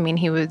attorney. I mean,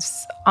 he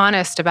was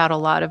honest about a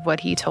lot of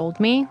what he told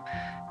me.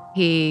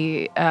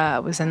 He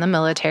was in the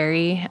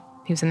military.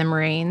 He was in the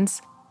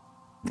Marines.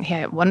 He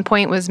at one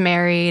point was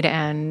married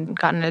and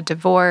gotten a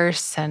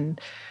divorce, and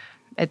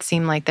it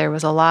seemed like there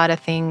was a lot of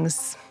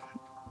things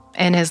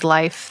in his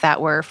life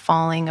that were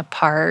falling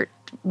apart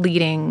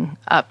leading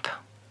up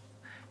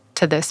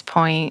to this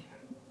point.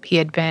 He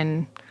had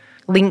been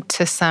linked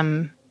to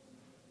some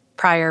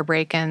prior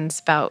break-ins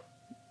about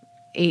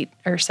 8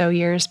 or so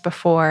years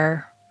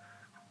before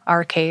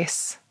our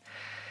case.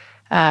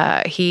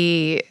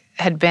 He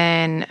had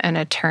been an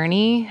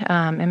attorney,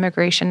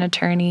 immigration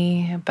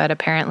attorney, but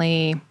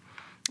apparently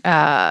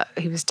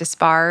he was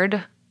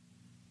disbarred.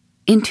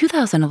 In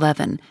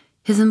 2011,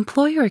 his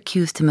employer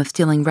accused him of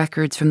stealing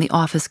records from the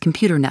office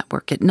computer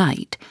network at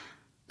night,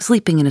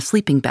 sleeping in a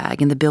sleeping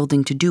bag in the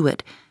building to do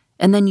it,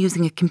 and then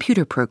using a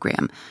computer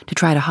program to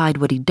try to hide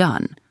what he'd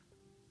done.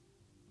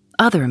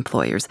 Other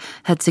employers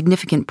had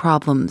significant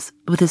problems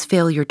with his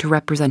failure to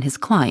represent his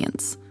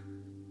clients.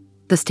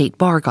 The state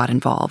bar got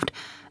involved,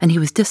 and he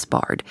was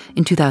disbarred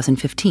in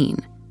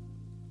 2015.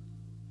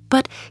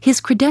 But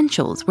his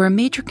credentials were a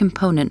major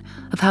component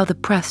of how the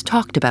press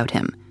talked about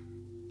him.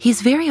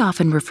 He's very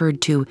often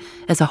referred to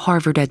as a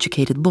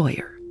Harvard-educated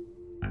lawyer.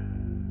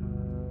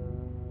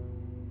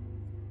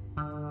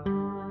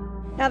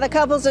 Now, the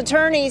couple's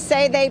attorneys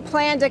say they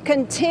plan to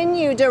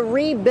continue to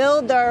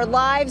rebuild their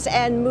lives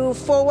and move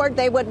forward.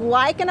 They would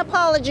like an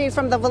apology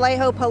from the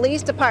Vallejo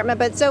Police Department,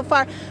 but so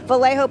far,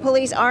 Vallejo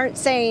police aren't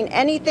saying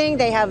anything.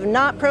 They have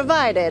not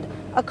provided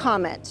a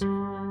comment.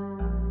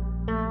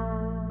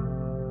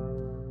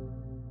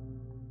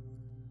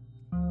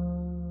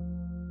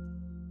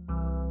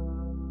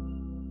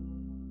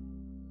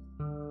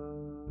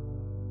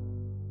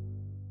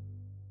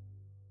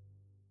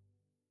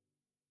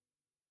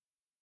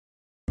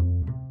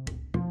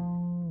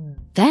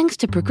 Thanks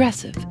to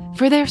Progressive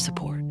for their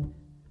support.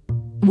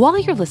 While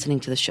you're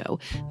listening to the show,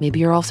 maybe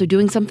you're also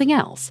doing something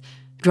else.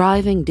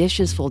 Driving,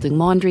 dishes, folding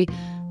laundry.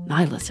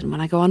 I listen when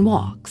I go on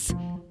walks.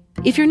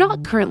 If you're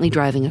not currently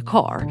driving a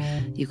car,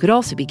 you could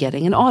also be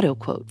getting an auto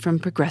quote from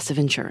Progressive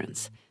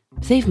Insurance.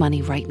 Save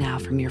money right now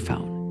from your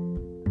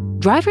phone.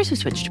 Drivers who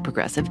switch to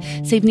Progressive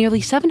save nearly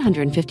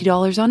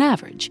 $750 on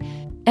average.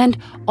 And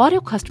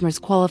auto customers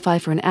qualify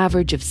for an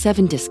average of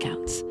 7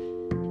 discounts.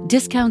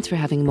 Discounts for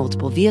having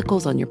multiple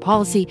vehicles on your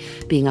policy,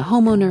 being a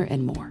homeowner,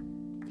 and more.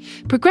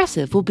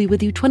 Progressive will be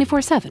with you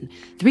 24/7,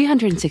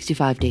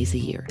 365 days a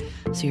year,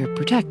 so you're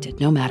protected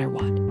no matter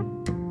what.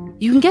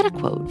 You can get a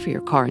quote for your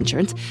car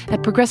insurance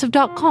at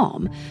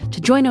Progressive.com to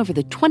join over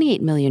the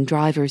 28 million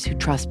drivers who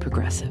trust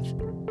Progressive.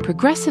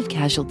 Progressive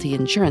Casualty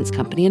Insurance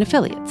Company and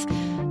Affiliates.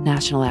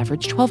 National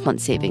average 12-month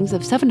savings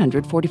of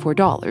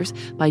 $744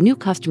 by new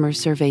customers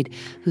surveyed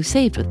who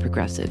saved with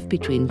Progressive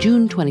between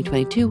June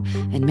 2022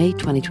 and May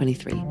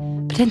 2023.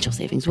 Potential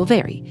savings will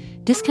vary.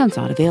 Discounts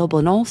not available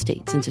in all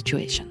states and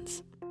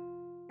situations.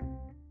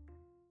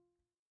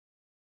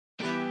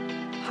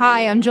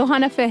 Hi, I'm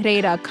Johanna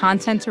Ferreira,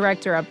 Content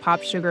Director at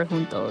Pop Sugar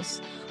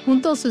Juntos.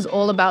 Juntos is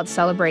all about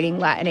celebrating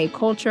Latina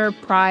culture,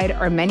 pride,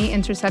 our many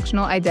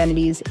intersectional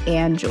identities,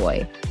 and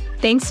joy.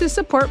 Thanks to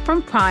support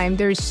from Prime,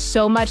 there's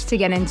so much to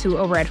get into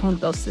over at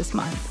Juntos this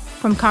month.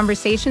 From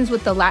conversations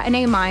with the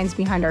Latina minds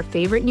behind our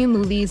favorite new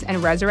movies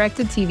and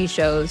resurrected TV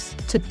shows,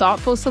 to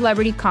thoughtful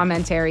celebrity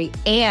commentary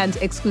and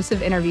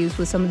exclusive interviews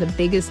with some of the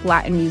biggest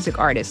Latin music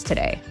artists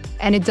today.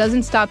 And it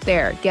doesn't stop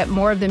there. Get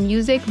more of the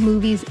music,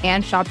 movies,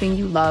 and shopping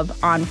you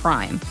love on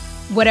Prime.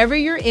 Whatever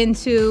you're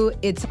into,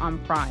 it's on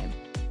Prime.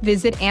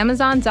 Visit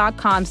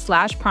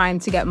Amazon.com/Prime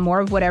to get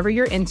more of whatever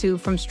you're into,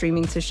 from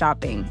streaming to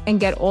shopping. And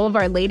get all of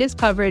our latest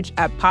coverage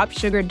at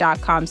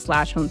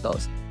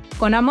popsugar.com/juntos.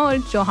 Con amor,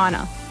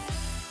 Johanna.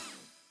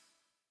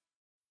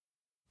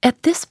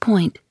 At this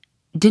point,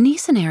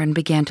 Denise and Aaron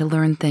began to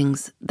learn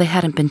things they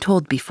hadn't been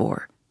told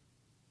before.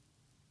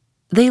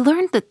 They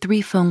learned that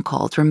 3 phone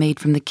calls were made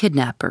from the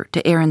kidnapper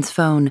to Aaron's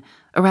phone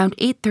around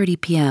 8:30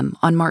 p.m.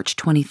 on March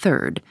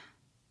 23rd,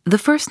 the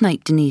first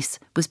night Denise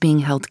was being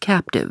held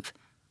captive.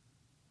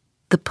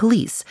 The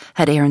police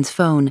had Aaron's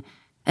phone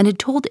and had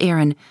told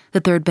Aaron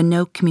that there had been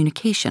no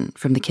communication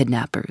from the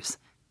kidnappers.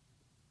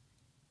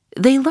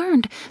 They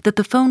learned that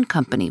the phone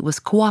company was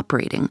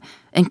cooperating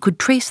and could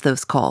trace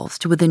those calls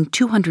to within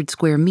 200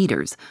 square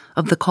meters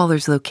of the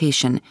caller's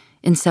location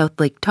in South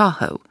Lake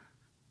Tahoe.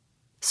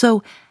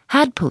 So,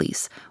 had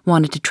police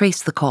wanted to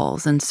trace the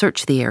calls and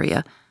search the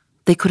area,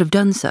 they could have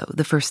done so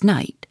the first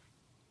night.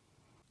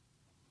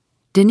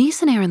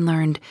 Denise and Aaron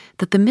learned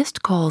that the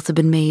missed calls had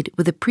been made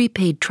with a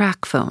prepaid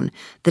track phone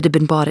that had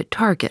been bought at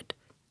Target.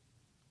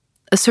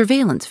 A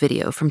surveillance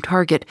video from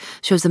Target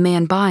shows a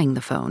man buying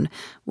the phone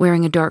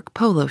wearing a dark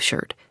polo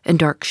shirt and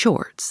dark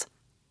shorts.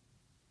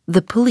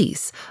 The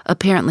police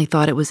apparently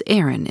thought it was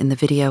Aaron in the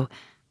video,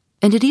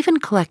 and it even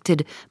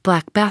collected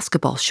black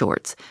basketball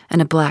shorts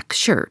and a black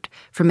shirt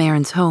from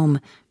Aaron's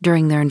home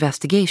during their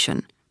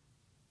investigation.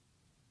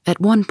 At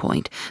one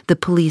point, the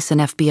police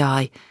and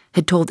FBI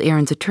had told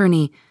Aaron's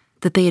attorney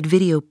that they had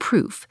video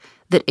proof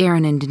that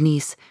Aaron and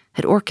Denise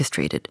had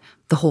orchestrated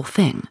the whole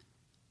thing.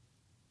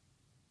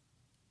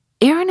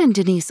 Aaron and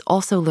Denise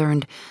also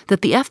learned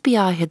that the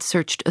FBI had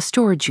searched a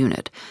storage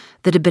unit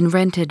that had been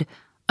rented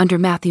under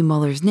Matthew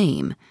Muller's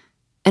name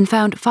and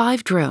found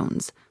 5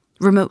 drones,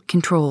 remote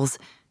controls,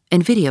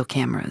 and video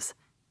cameras.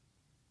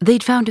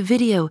 They'd found a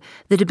video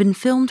that had been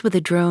filmed with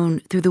a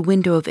drone through the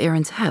window of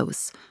Aaron's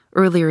house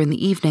earlier in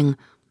the evening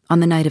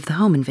on the night of the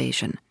home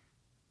invasion.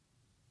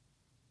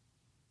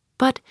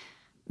 But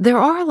there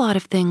are a lot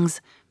of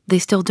things they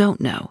still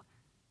don't know.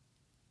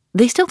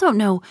 They still don't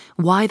know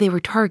why they were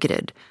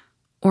targeted,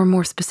 or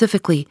more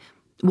specifically,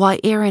 why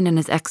Aaron and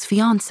his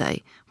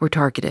ex-fiancée were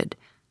targeted.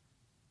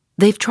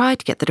 They've tried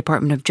to get the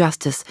Department of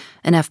Justice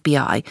and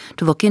FBI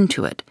to look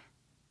into it.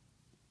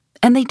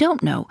 And they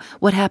don't know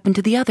what happened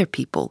to the other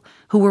people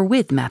who were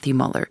with Matthew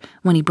Muller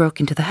when he broke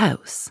into the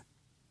house.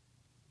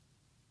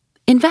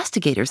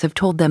 Investigators have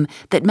told them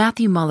that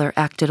Matthew Muller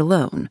acted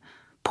alone,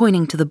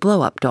 pointing to the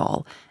blow-up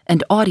doll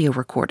and audio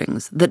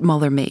recordings that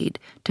Muller made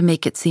to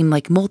make it seem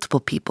like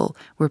multiple people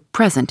were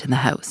present in the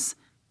house.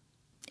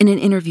 In an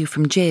interview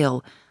from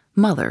jail,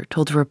 Muller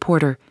told a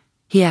reporter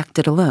he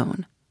acted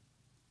alone.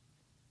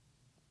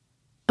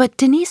 But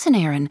Denise and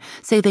Aaron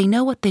say they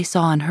know what they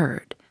saw and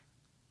heard.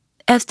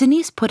 As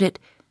Denise put it,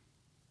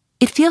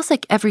 "It feels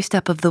like every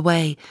step of the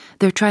way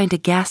they're trying to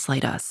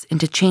gaslight us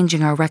into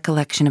changing our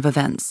recollection of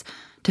events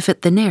to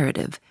fit the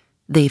narrative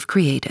they've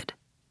created."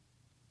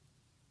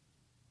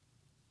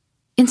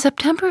 In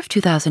September of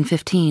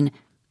 2015,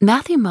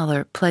 Matthew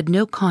Muller pled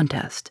no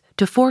contest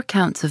to 4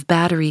 counts of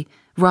battery,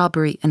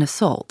 robbery, and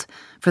assault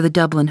for the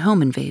Dublin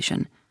home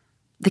invasion,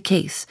 the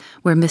case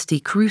where Misty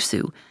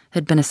Caruso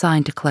had been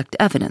assigned to collect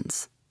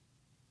evidence.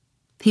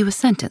 He was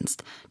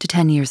sentenced to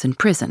 10 years in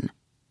prison.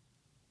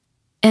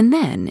 And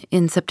then,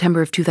 in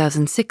September of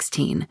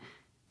 2016,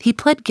 he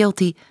pled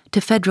guilty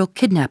to federal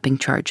kidnapping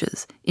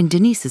charges in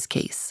Denise's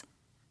case.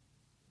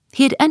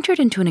 He had entered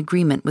into an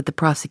agreement with the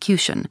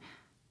prosecution.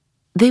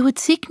 They would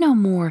seek no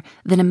more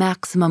than a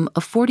maximum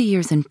of 40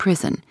 years in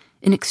prison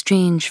in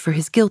exchange for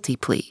his guilty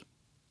plea.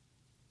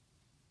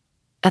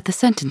 At the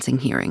sentencing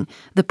hearing,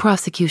 the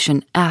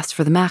prosecution asked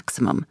for the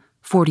maximum,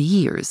 40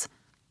 years,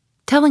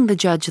 telling the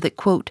judge that,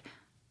 quote,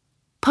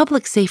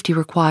 "Public safety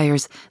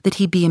requires that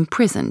he be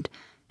imprisoned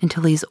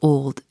until he's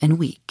old and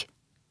weak."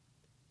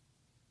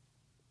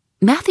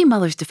 Matthew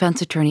Muller's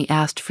defense attorney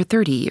asked for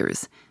 30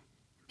 years.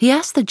 He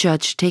asked the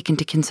judge to take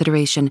into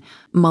consideration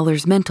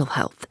Muller's mental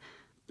health,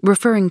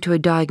 referring to a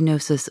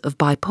diagnosis of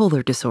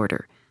bipolar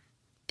disorder.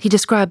 He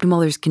described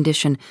Muller's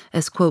condition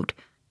as, quote,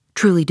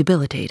 "truly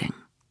debilitating."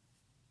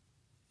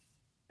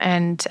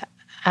 And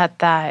at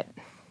that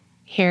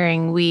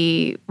hearing,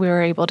 we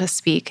were able to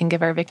speak and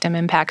give our victim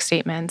impact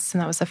statements,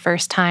 and that was the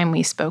first time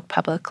we spoke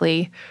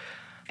publicly.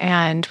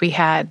 And we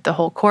had the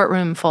whole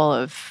courtroom full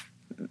of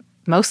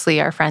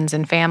mostly our friends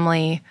and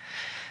family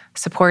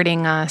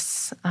supporting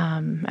us.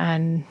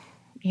 And,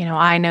 you know,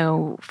 I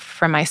know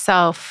for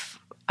myself,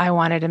 I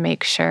wanted to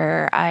make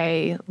sure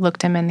I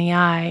looked him in the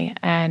eye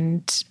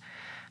and,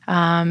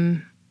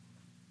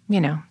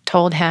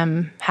 told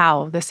him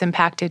how this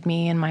impacted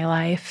me in my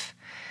life.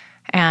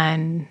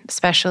 And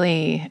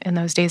especially in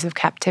those days of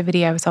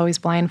captivity, I was always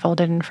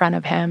blindfolded in front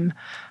of him.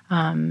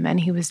 And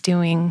he was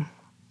doing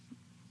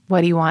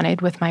what he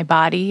wanted with my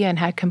body and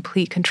had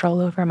complete control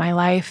over my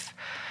life.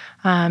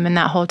 And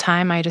that whole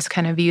time, I just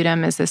kind of viewed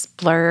him as this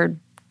blurred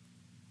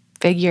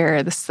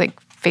figure, this like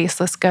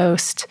faceless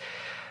ghost.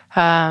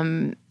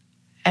 And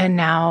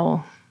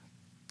now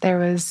there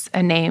was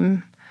a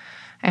name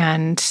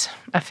and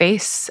a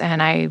face,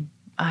 and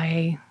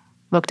I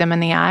looked him in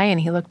the eye,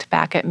 and he looked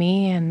back at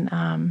me, and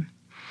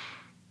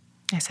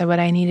I said what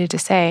I needed to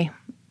say.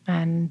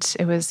 And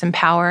it was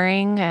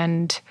empowering,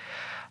 and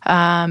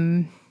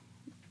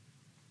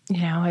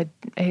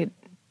it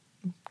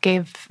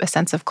gave a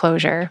sense of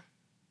closure.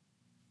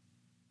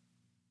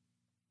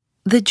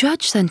 The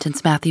judge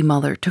sentenced Matthew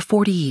Muller to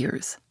 40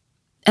 years,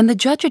 and the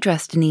judge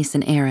addressed Denise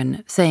and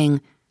Aaron,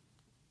 saying,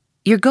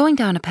 "You're going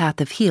down a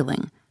path of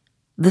healing.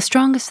 The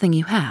strongest thing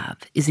you have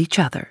is each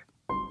other."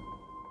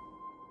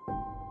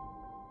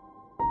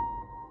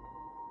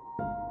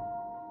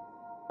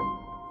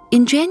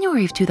 In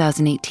January of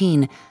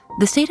 2018,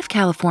 the state of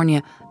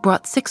California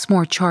brought 6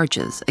 more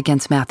charges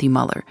against Matthew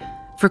Muller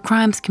for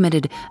crimes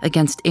committed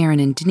against Aaron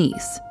and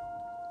Denise: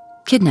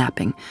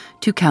 kidnapping,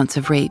 2 counts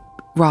of rape,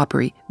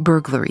 robbery,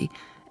 burglary,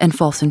 and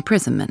false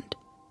imprisonment.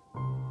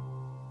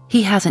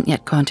 He hasn't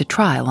yet gone to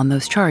trial on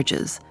those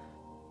charges.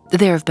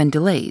 There have been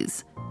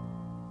delays.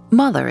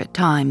 Muller at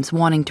times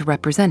wanting to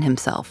represent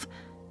himself,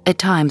 at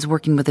times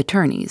working with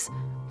attorneys,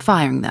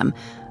 firing them,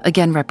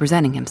 again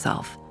representing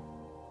himself.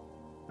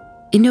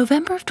 In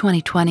November of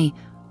 2020,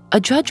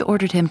 a judge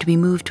ordered him to be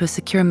moved to a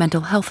secure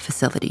mental health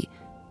facility,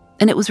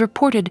 and it was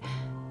reported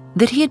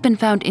that he had been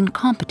found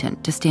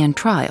incompetent to stand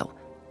trial.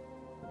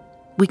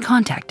 We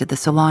contacted the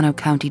Solano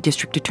County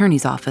District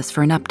Attorney's Office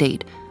for an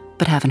update,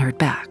 but haven't heard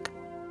back.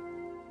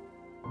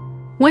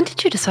 When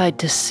did you decide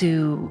to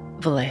sue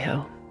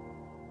Vallejo?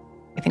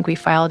 I think we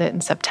filed it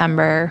in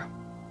September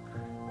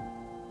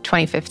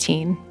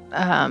 2015.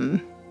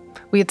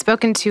 We had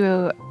spoken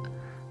to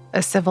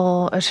a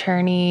civil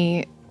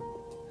attorney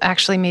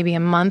actually maybe a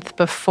month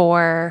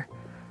before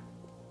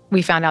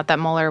we found out that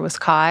Mueller was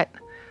caught.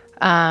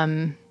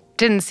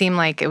 Didn't seem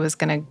like it was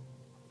going to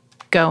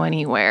go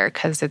anywhere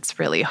because it's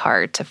really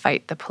hard to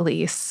fight the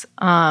police.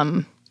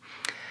 But,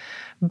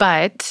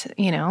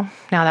 now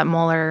that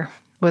Mueller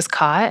was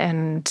caught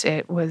and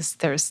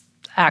there's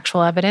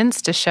actual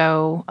evidence to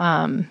show,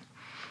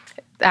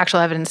 actual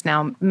evidence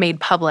now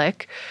made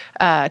public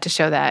to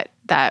show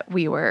that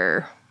we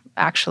were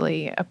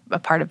actually a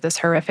part of this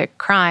horrific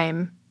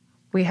crime,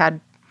 we had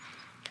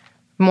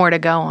more to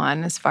go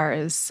on as far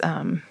as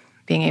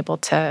being able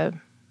to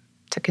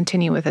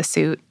continue with a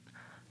suit.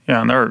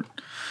 Yeah, and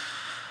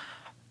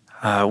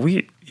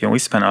we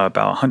spent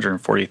about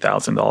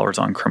 $140,000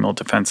 on criminal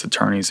defense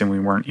attorneys, and we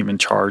weren't even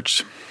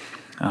charged.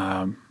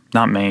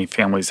 Not many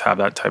families have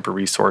that type of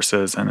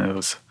resources, and it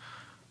was,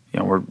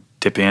 we're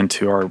dipping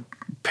into our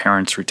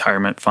parents'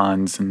 retirement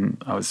funds, and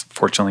I was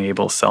fortunately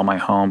able to sell my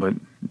home, but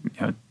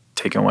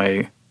taking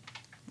away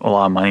a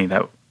lot of money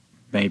that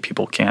many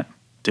people can't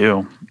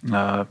do.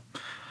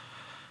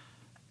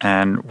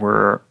 And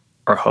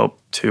our hope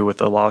too with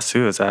the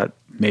lawsuit is that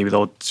maybe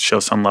they'll show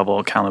some level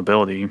of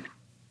accountability.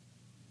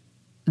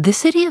 The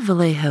city of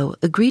Vallejo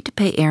agreed to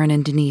pay Aaron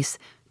and Denise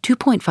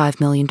 $2.5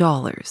 million.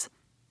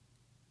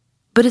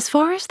 But as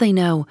far as they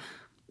know,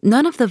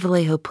 none of the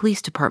Vallejo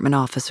Police Department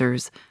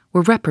officers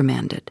were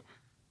reprimanded.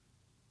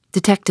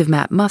 Detective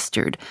Matt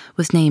Mustard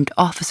was named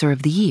Officer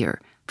of the Year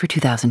for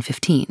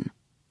 2015.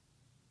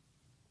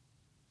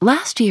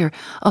 Last year,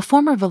 a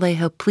former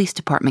Vallejo Police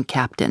Department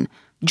captain,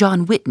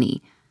 John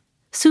Whitney,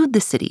 sued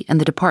the city and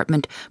the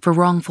department for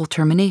wrongful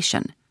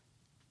termination.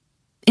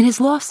 In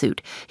his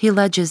lawsuit, he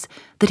alleges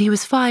that he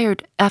was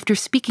fired after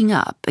speaking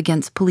up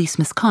against police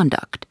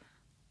misconduct.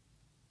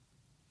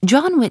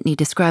 John Whitney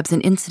describes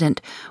an incident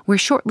where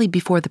shortly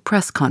before the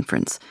press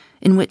conference,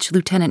 in which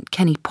Lieutenant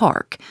Kenny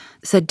Park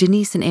said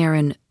Denise and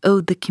Aaron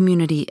owed the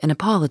community an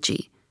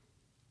apology,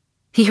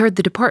 he heard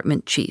the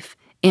department chief,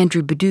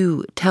 Andrew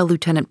Badu, tell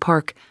Lieutenant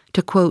Park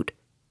to, quote,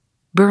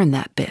 "burn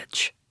that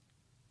bitch."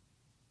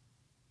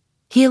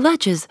 He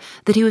alleges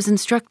that he was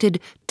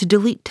instructed to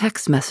delete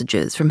text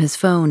messages from his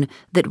phone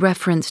that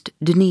referenced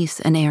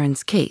Denise and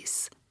Aaron's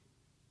case.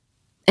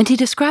 And he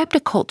described a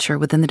culture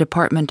within the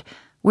department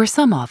where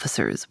some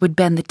officers would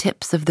bend the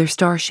tips of their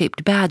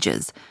star-shaped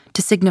badges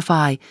to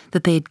signify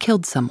that they had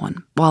killed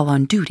someone while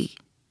on duty.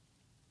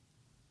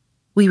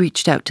 We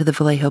reached out to the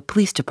Vallejo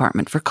Police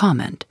Department for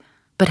comment,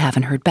 but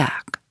haven't heard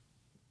back.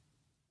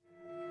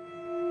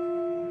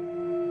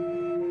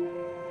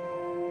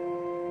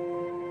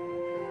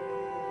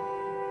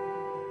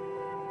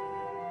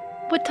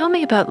 But tell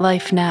me about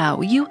life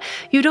now.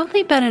 You'd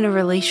only been in a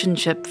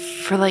relationship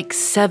for like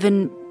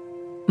 7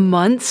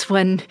 months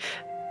when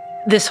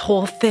this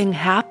whole thing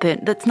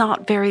happened. That's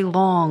not very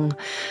long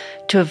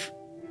to have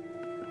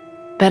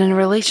been in a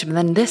relationship, and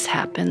then this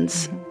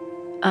happens.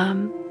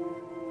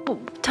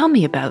 Tell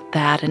me about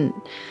that, and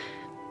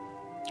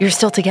you're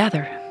still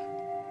together.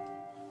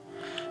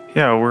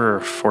 Yeah, we're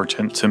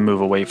fortunate to move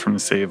away from the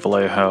city of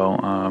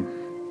Vallejo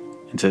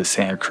into the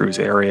Santa Cruz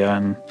area,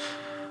 and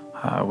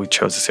we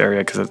chose this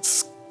area because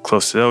it's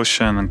close to the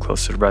ocean and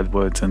close to the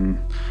redwoods, and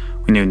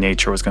we knew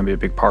nature was going to be a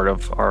big part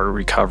of our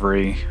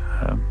recovery,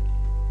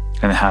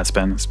 and it has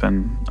been. It's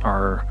been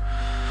our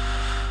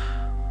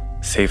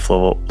safe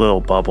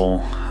little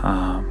bubble.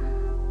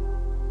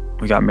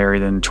 We got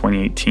married in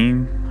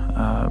 2018.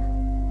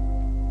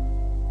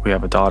 We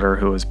have a daughter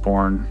who was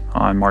born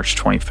on March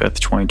 25th,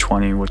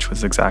 2020, which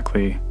was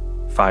exactly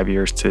 5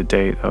 years to the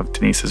date of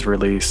Denise's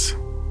release.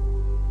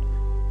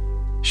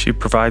 She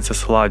provides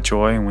us a lot of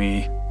joy, and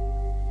we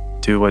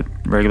do what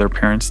regular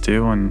parents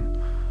do and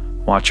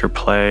watch her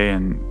play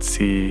and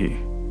see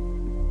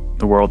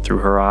the world through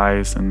her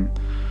eyes, and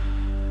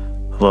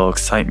the little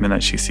excitement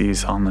that she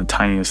sees on the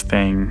tiniest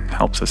thing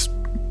helps us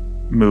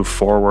move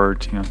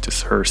forward.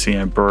 Just her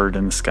seeing a bird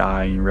in the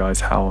sky, and you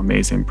realize how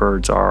amazing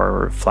birds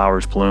are, or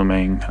flowers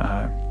blooming,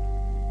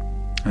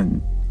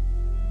 and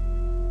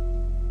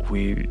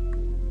we've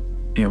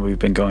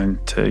been going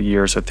to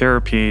years of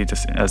therapy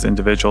just as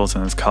individuals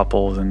and as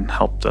couples, and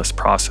helped us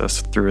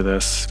process through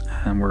this.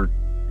 And we're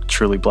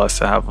truly blessed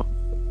to have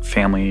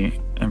family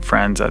and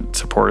friends that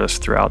support us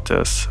throughout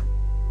this.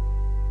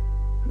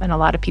 And a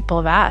lot of people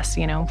have asked,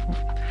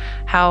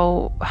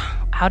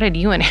 how did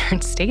you and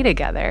Aaron stay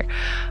together?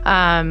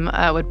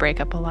 It would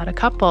break up a lot of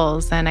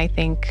couples, and I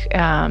think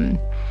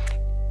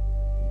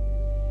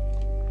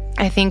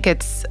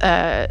it's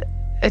a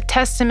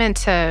testament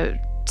to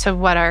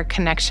what our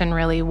connection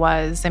really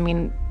was. I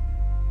mean,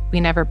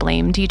 never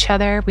blamed each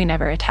other. We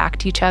never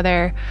attacked each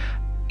other.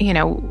 You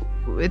know,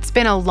 it's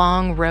been a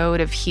long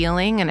road of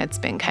healing, and it's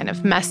been kind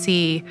of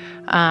messy,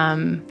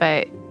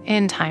 but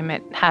in time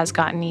it has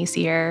gotten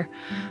easier.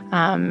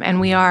 And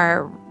we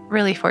are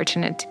really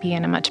fortunate to be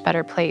in a much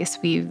better place.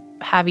 We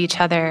have each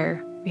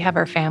other, we have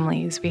our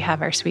families, we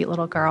have our sweet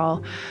little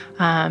girl,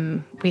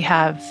 we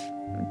have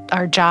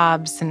our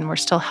jobs, and we're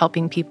still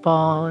helping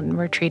people, and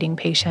we're treating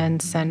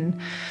patients, and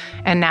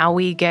now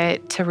we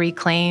get to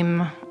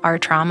reclaim our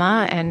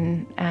trauma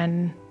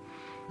and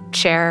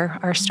share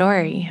our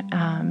story.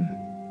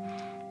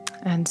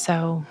 And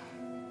so,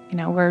 you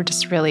know, we're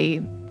just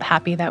really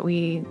happy that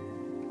we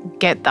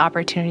get the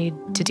opportunity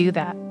to do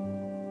that.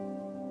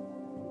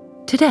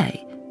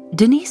 Today,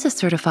 Denise is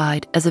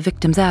certified as a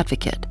victim's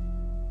advocate,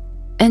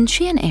 and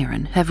she and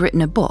Aaron have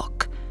written a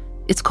book.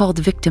 It's called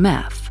Victim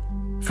F,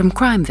 From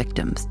Crime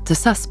Victims to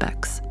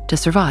Suspects to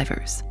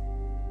Survivors.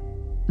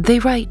 They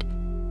write,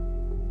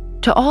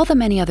 "To all the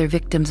many other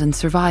victims and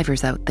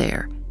survivors out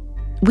there,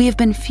 we have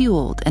been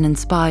fueled and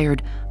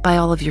inspired by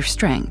all of your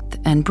strength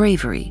and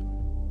bravery.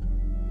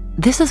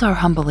 This is our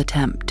humble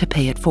attempt to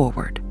pay it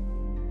forward."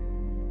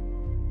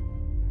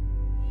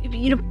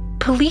 You know,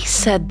 police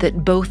said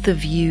that both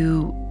of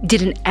you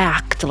didn't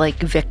act like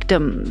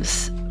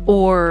victims,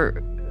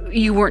 or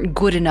you weren't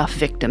good enough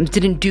victims,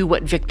 didn't do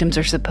what victims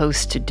are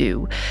supposed to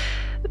do.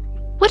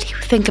 What do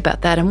you think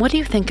about that, and what do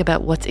you think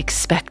about what's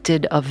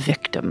expected of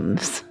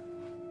victims?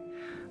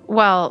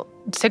 Well,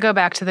 to go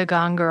back to the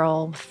Gone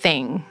Girl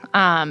thing,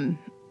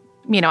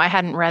 you know, I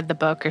hadn't read the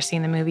book or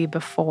seen the movie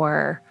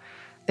before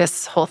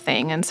this whole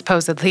thing, and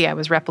supposedly I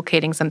was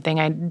replicating something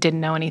I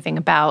didn't know anything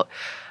about.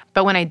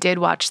 But when I did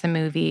watch the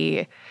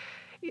movie,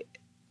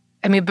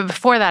 I mean, but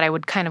before that, I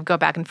would kind of go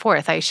back and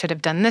forth. I should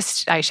have done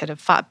this. I should have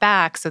fought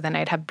back. So then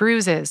I'd have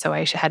bruises. So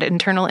I had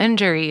internal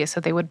injury. So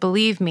they would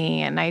believe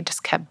me. And I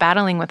just kept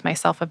battling with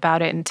myself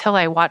about it until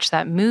I watched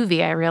that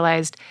movie. I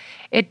realized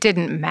it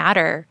didn't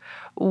matter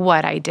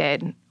what I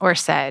did or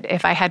said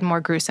if I had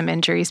more gruesome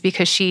injuries,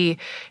 because she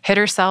hit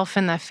herself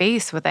in the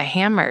face with a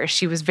hammer.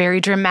 She was very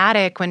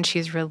dramatic when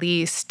she's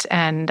released,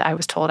 and I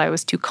was told I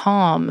was too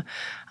calm.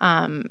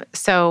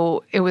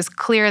 So it was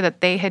clear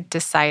that they had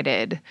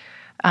decided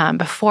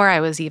before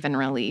I was even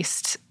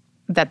released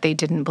that they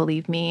didn't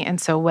believe me. And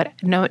so it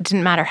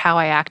didn't matter how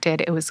I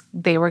acted.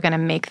 They were going to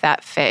make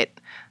that fit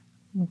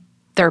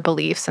their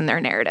beliefs and their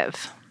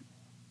narrative.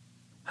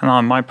 And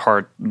on my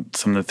part,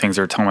 some of the things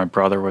I were telling my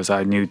brother was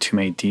I knew too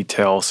many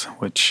details,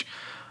 which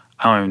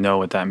I don't even know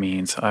what that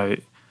means.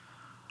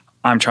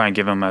 I'm trying to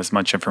give them as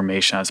much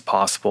information as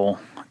possible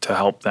to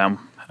help them.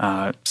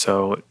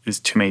 So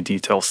is too many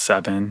details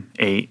 7,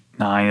 8,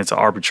 9? It's an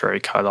arbitrary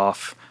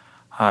cutoff.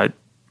 I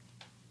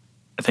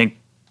think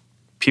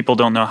people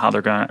don't know how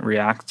they're going to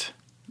react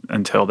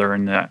until they're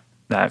in that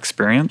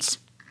experience.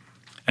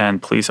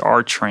 And police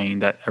are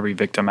trained that every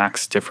victim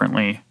acts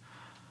differently.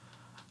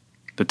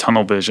 The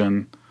tunnel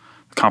vision,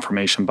 the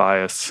confirmation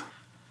bias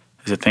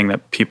is a thing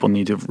that people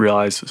need to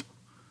realize,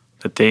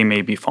 that they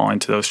may be falling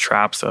into those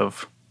traps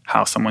of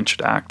how someone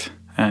should act.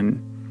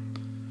 And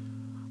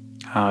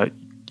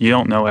you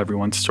don't know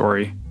everyone's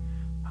story.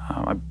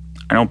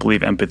 I don't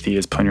believe empathy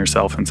is putting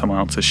yourself in someone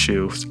else's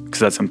shoes, because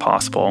that's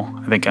impossible.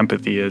 I think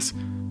empathy is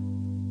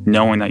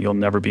knowing that you'll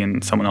never be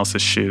in someone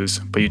else's shoes,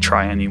 but you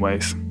try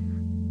anyways.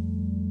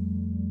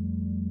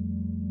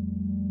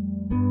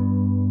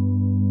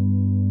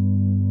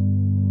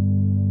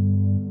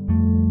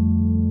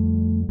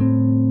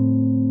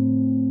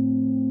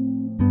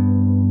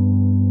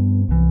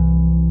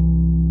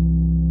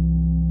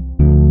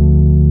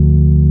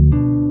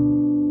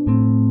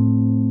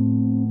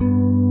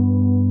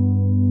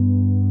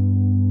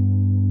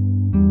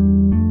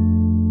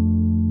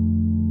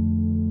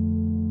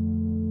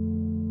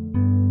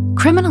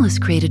 Criminal is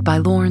created by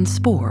Lauren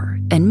Spohr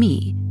and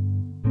me.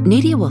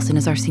 Nadia Wilson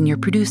is our senior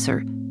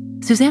producer.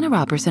 Susanna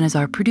Robertson is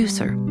our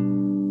producer.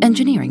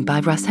 Engineering by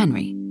Russ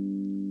Henry.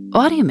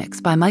 Audio mix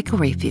by Michael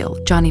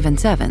Rayfield, Johnny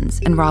Vince Evans,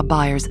 and Rob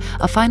Byers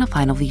of Final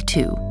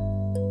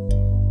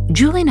V2.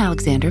 Julian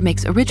Alexander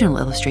makes original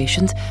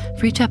illustrations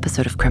for each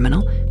episode of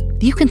Criminal.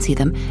 You can see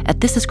them at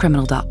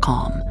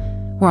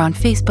thisiscriminal.com. We're on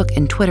Facebook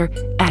and Twitter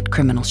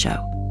 @Criminal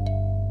Show.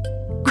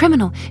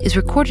 Criminal is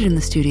recorded in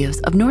the studios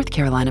of North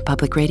Carolina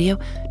Public Radio,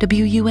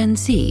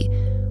 WUNC.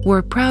 We're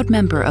a proud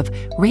member of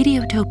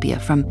Radiotopia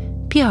from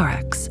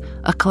PRX,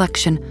 a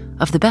collection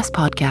of the best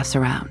podcasts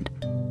around.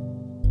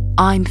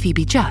 I'm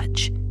Phoebe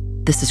Judge.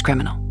 This is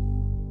Criminal.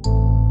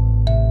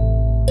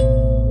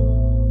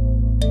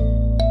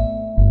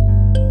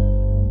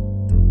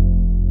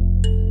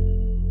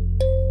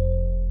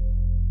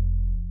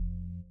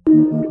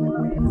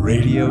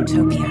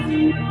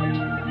 Radiotopia.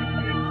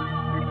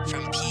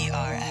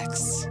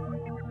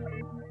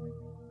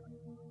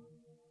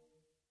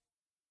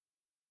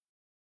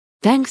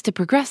 Thanks to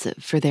Progressive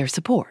for their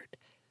support.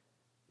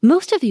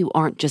 Most of you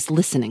aren't just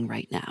listening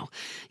right now.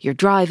 You're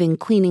driving,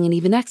 cleaning, and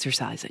even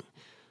exercising.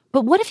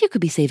 But what if you could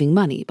be saving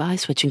money by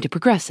switching to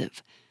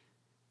Progressive?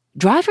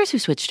 Drivers who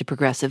switch to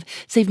Progressive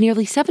save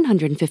nearly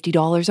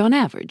 $750 on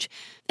average,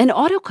 and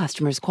auto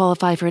customers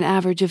qualify for an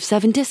average of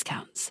 7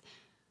 discounts.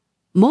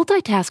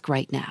 Multitask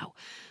right now.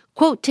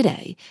 Quote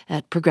today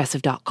at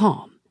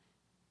Progressive.com.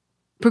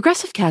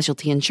 Progressive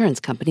Casualty Insurance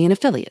Company and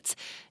Affiliates.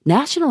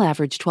 National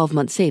average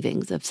 12-month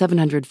savings of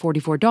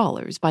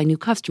 $744 by new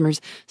customers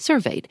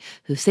surveyed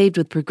who saved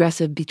with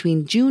Progressive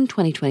between June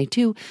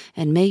 2022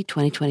 and May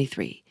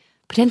 2023.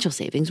 Potential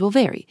savings will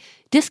vary.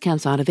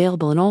 Discounts not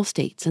available in all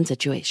states and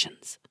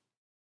situations.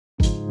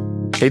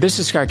 Hey, this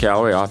is Scott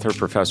Galloway, author,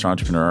 professor,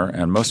 entrepreneur,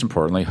 and most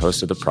importantly,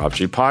 host of the Prop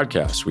G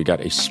podcast. We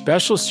got a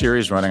special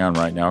series running on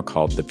right now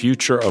called The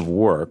Future of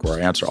Work, where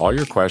I answer all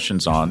your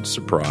questions on,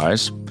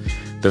 surprise,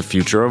 the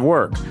future of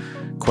work.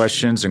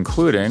 Questions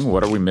including,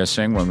 what are we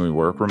missing when we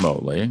work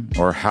remotely?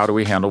 Or how do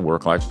we handle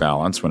work-life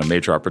balance when a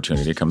major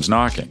opportunity comes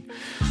knocking?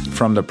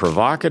 From the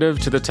provocative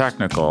to the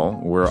technical,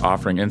 we're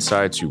offering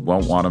insights you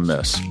won't want to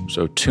miss.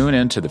 So tune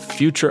in to The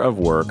Future of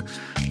Work,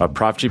 a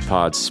Prop G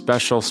Pod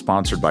special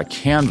sponsored by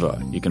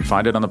Canva. You can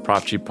find it on the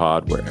Prop G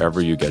Pod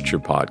wherever you get your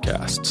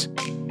podcasts.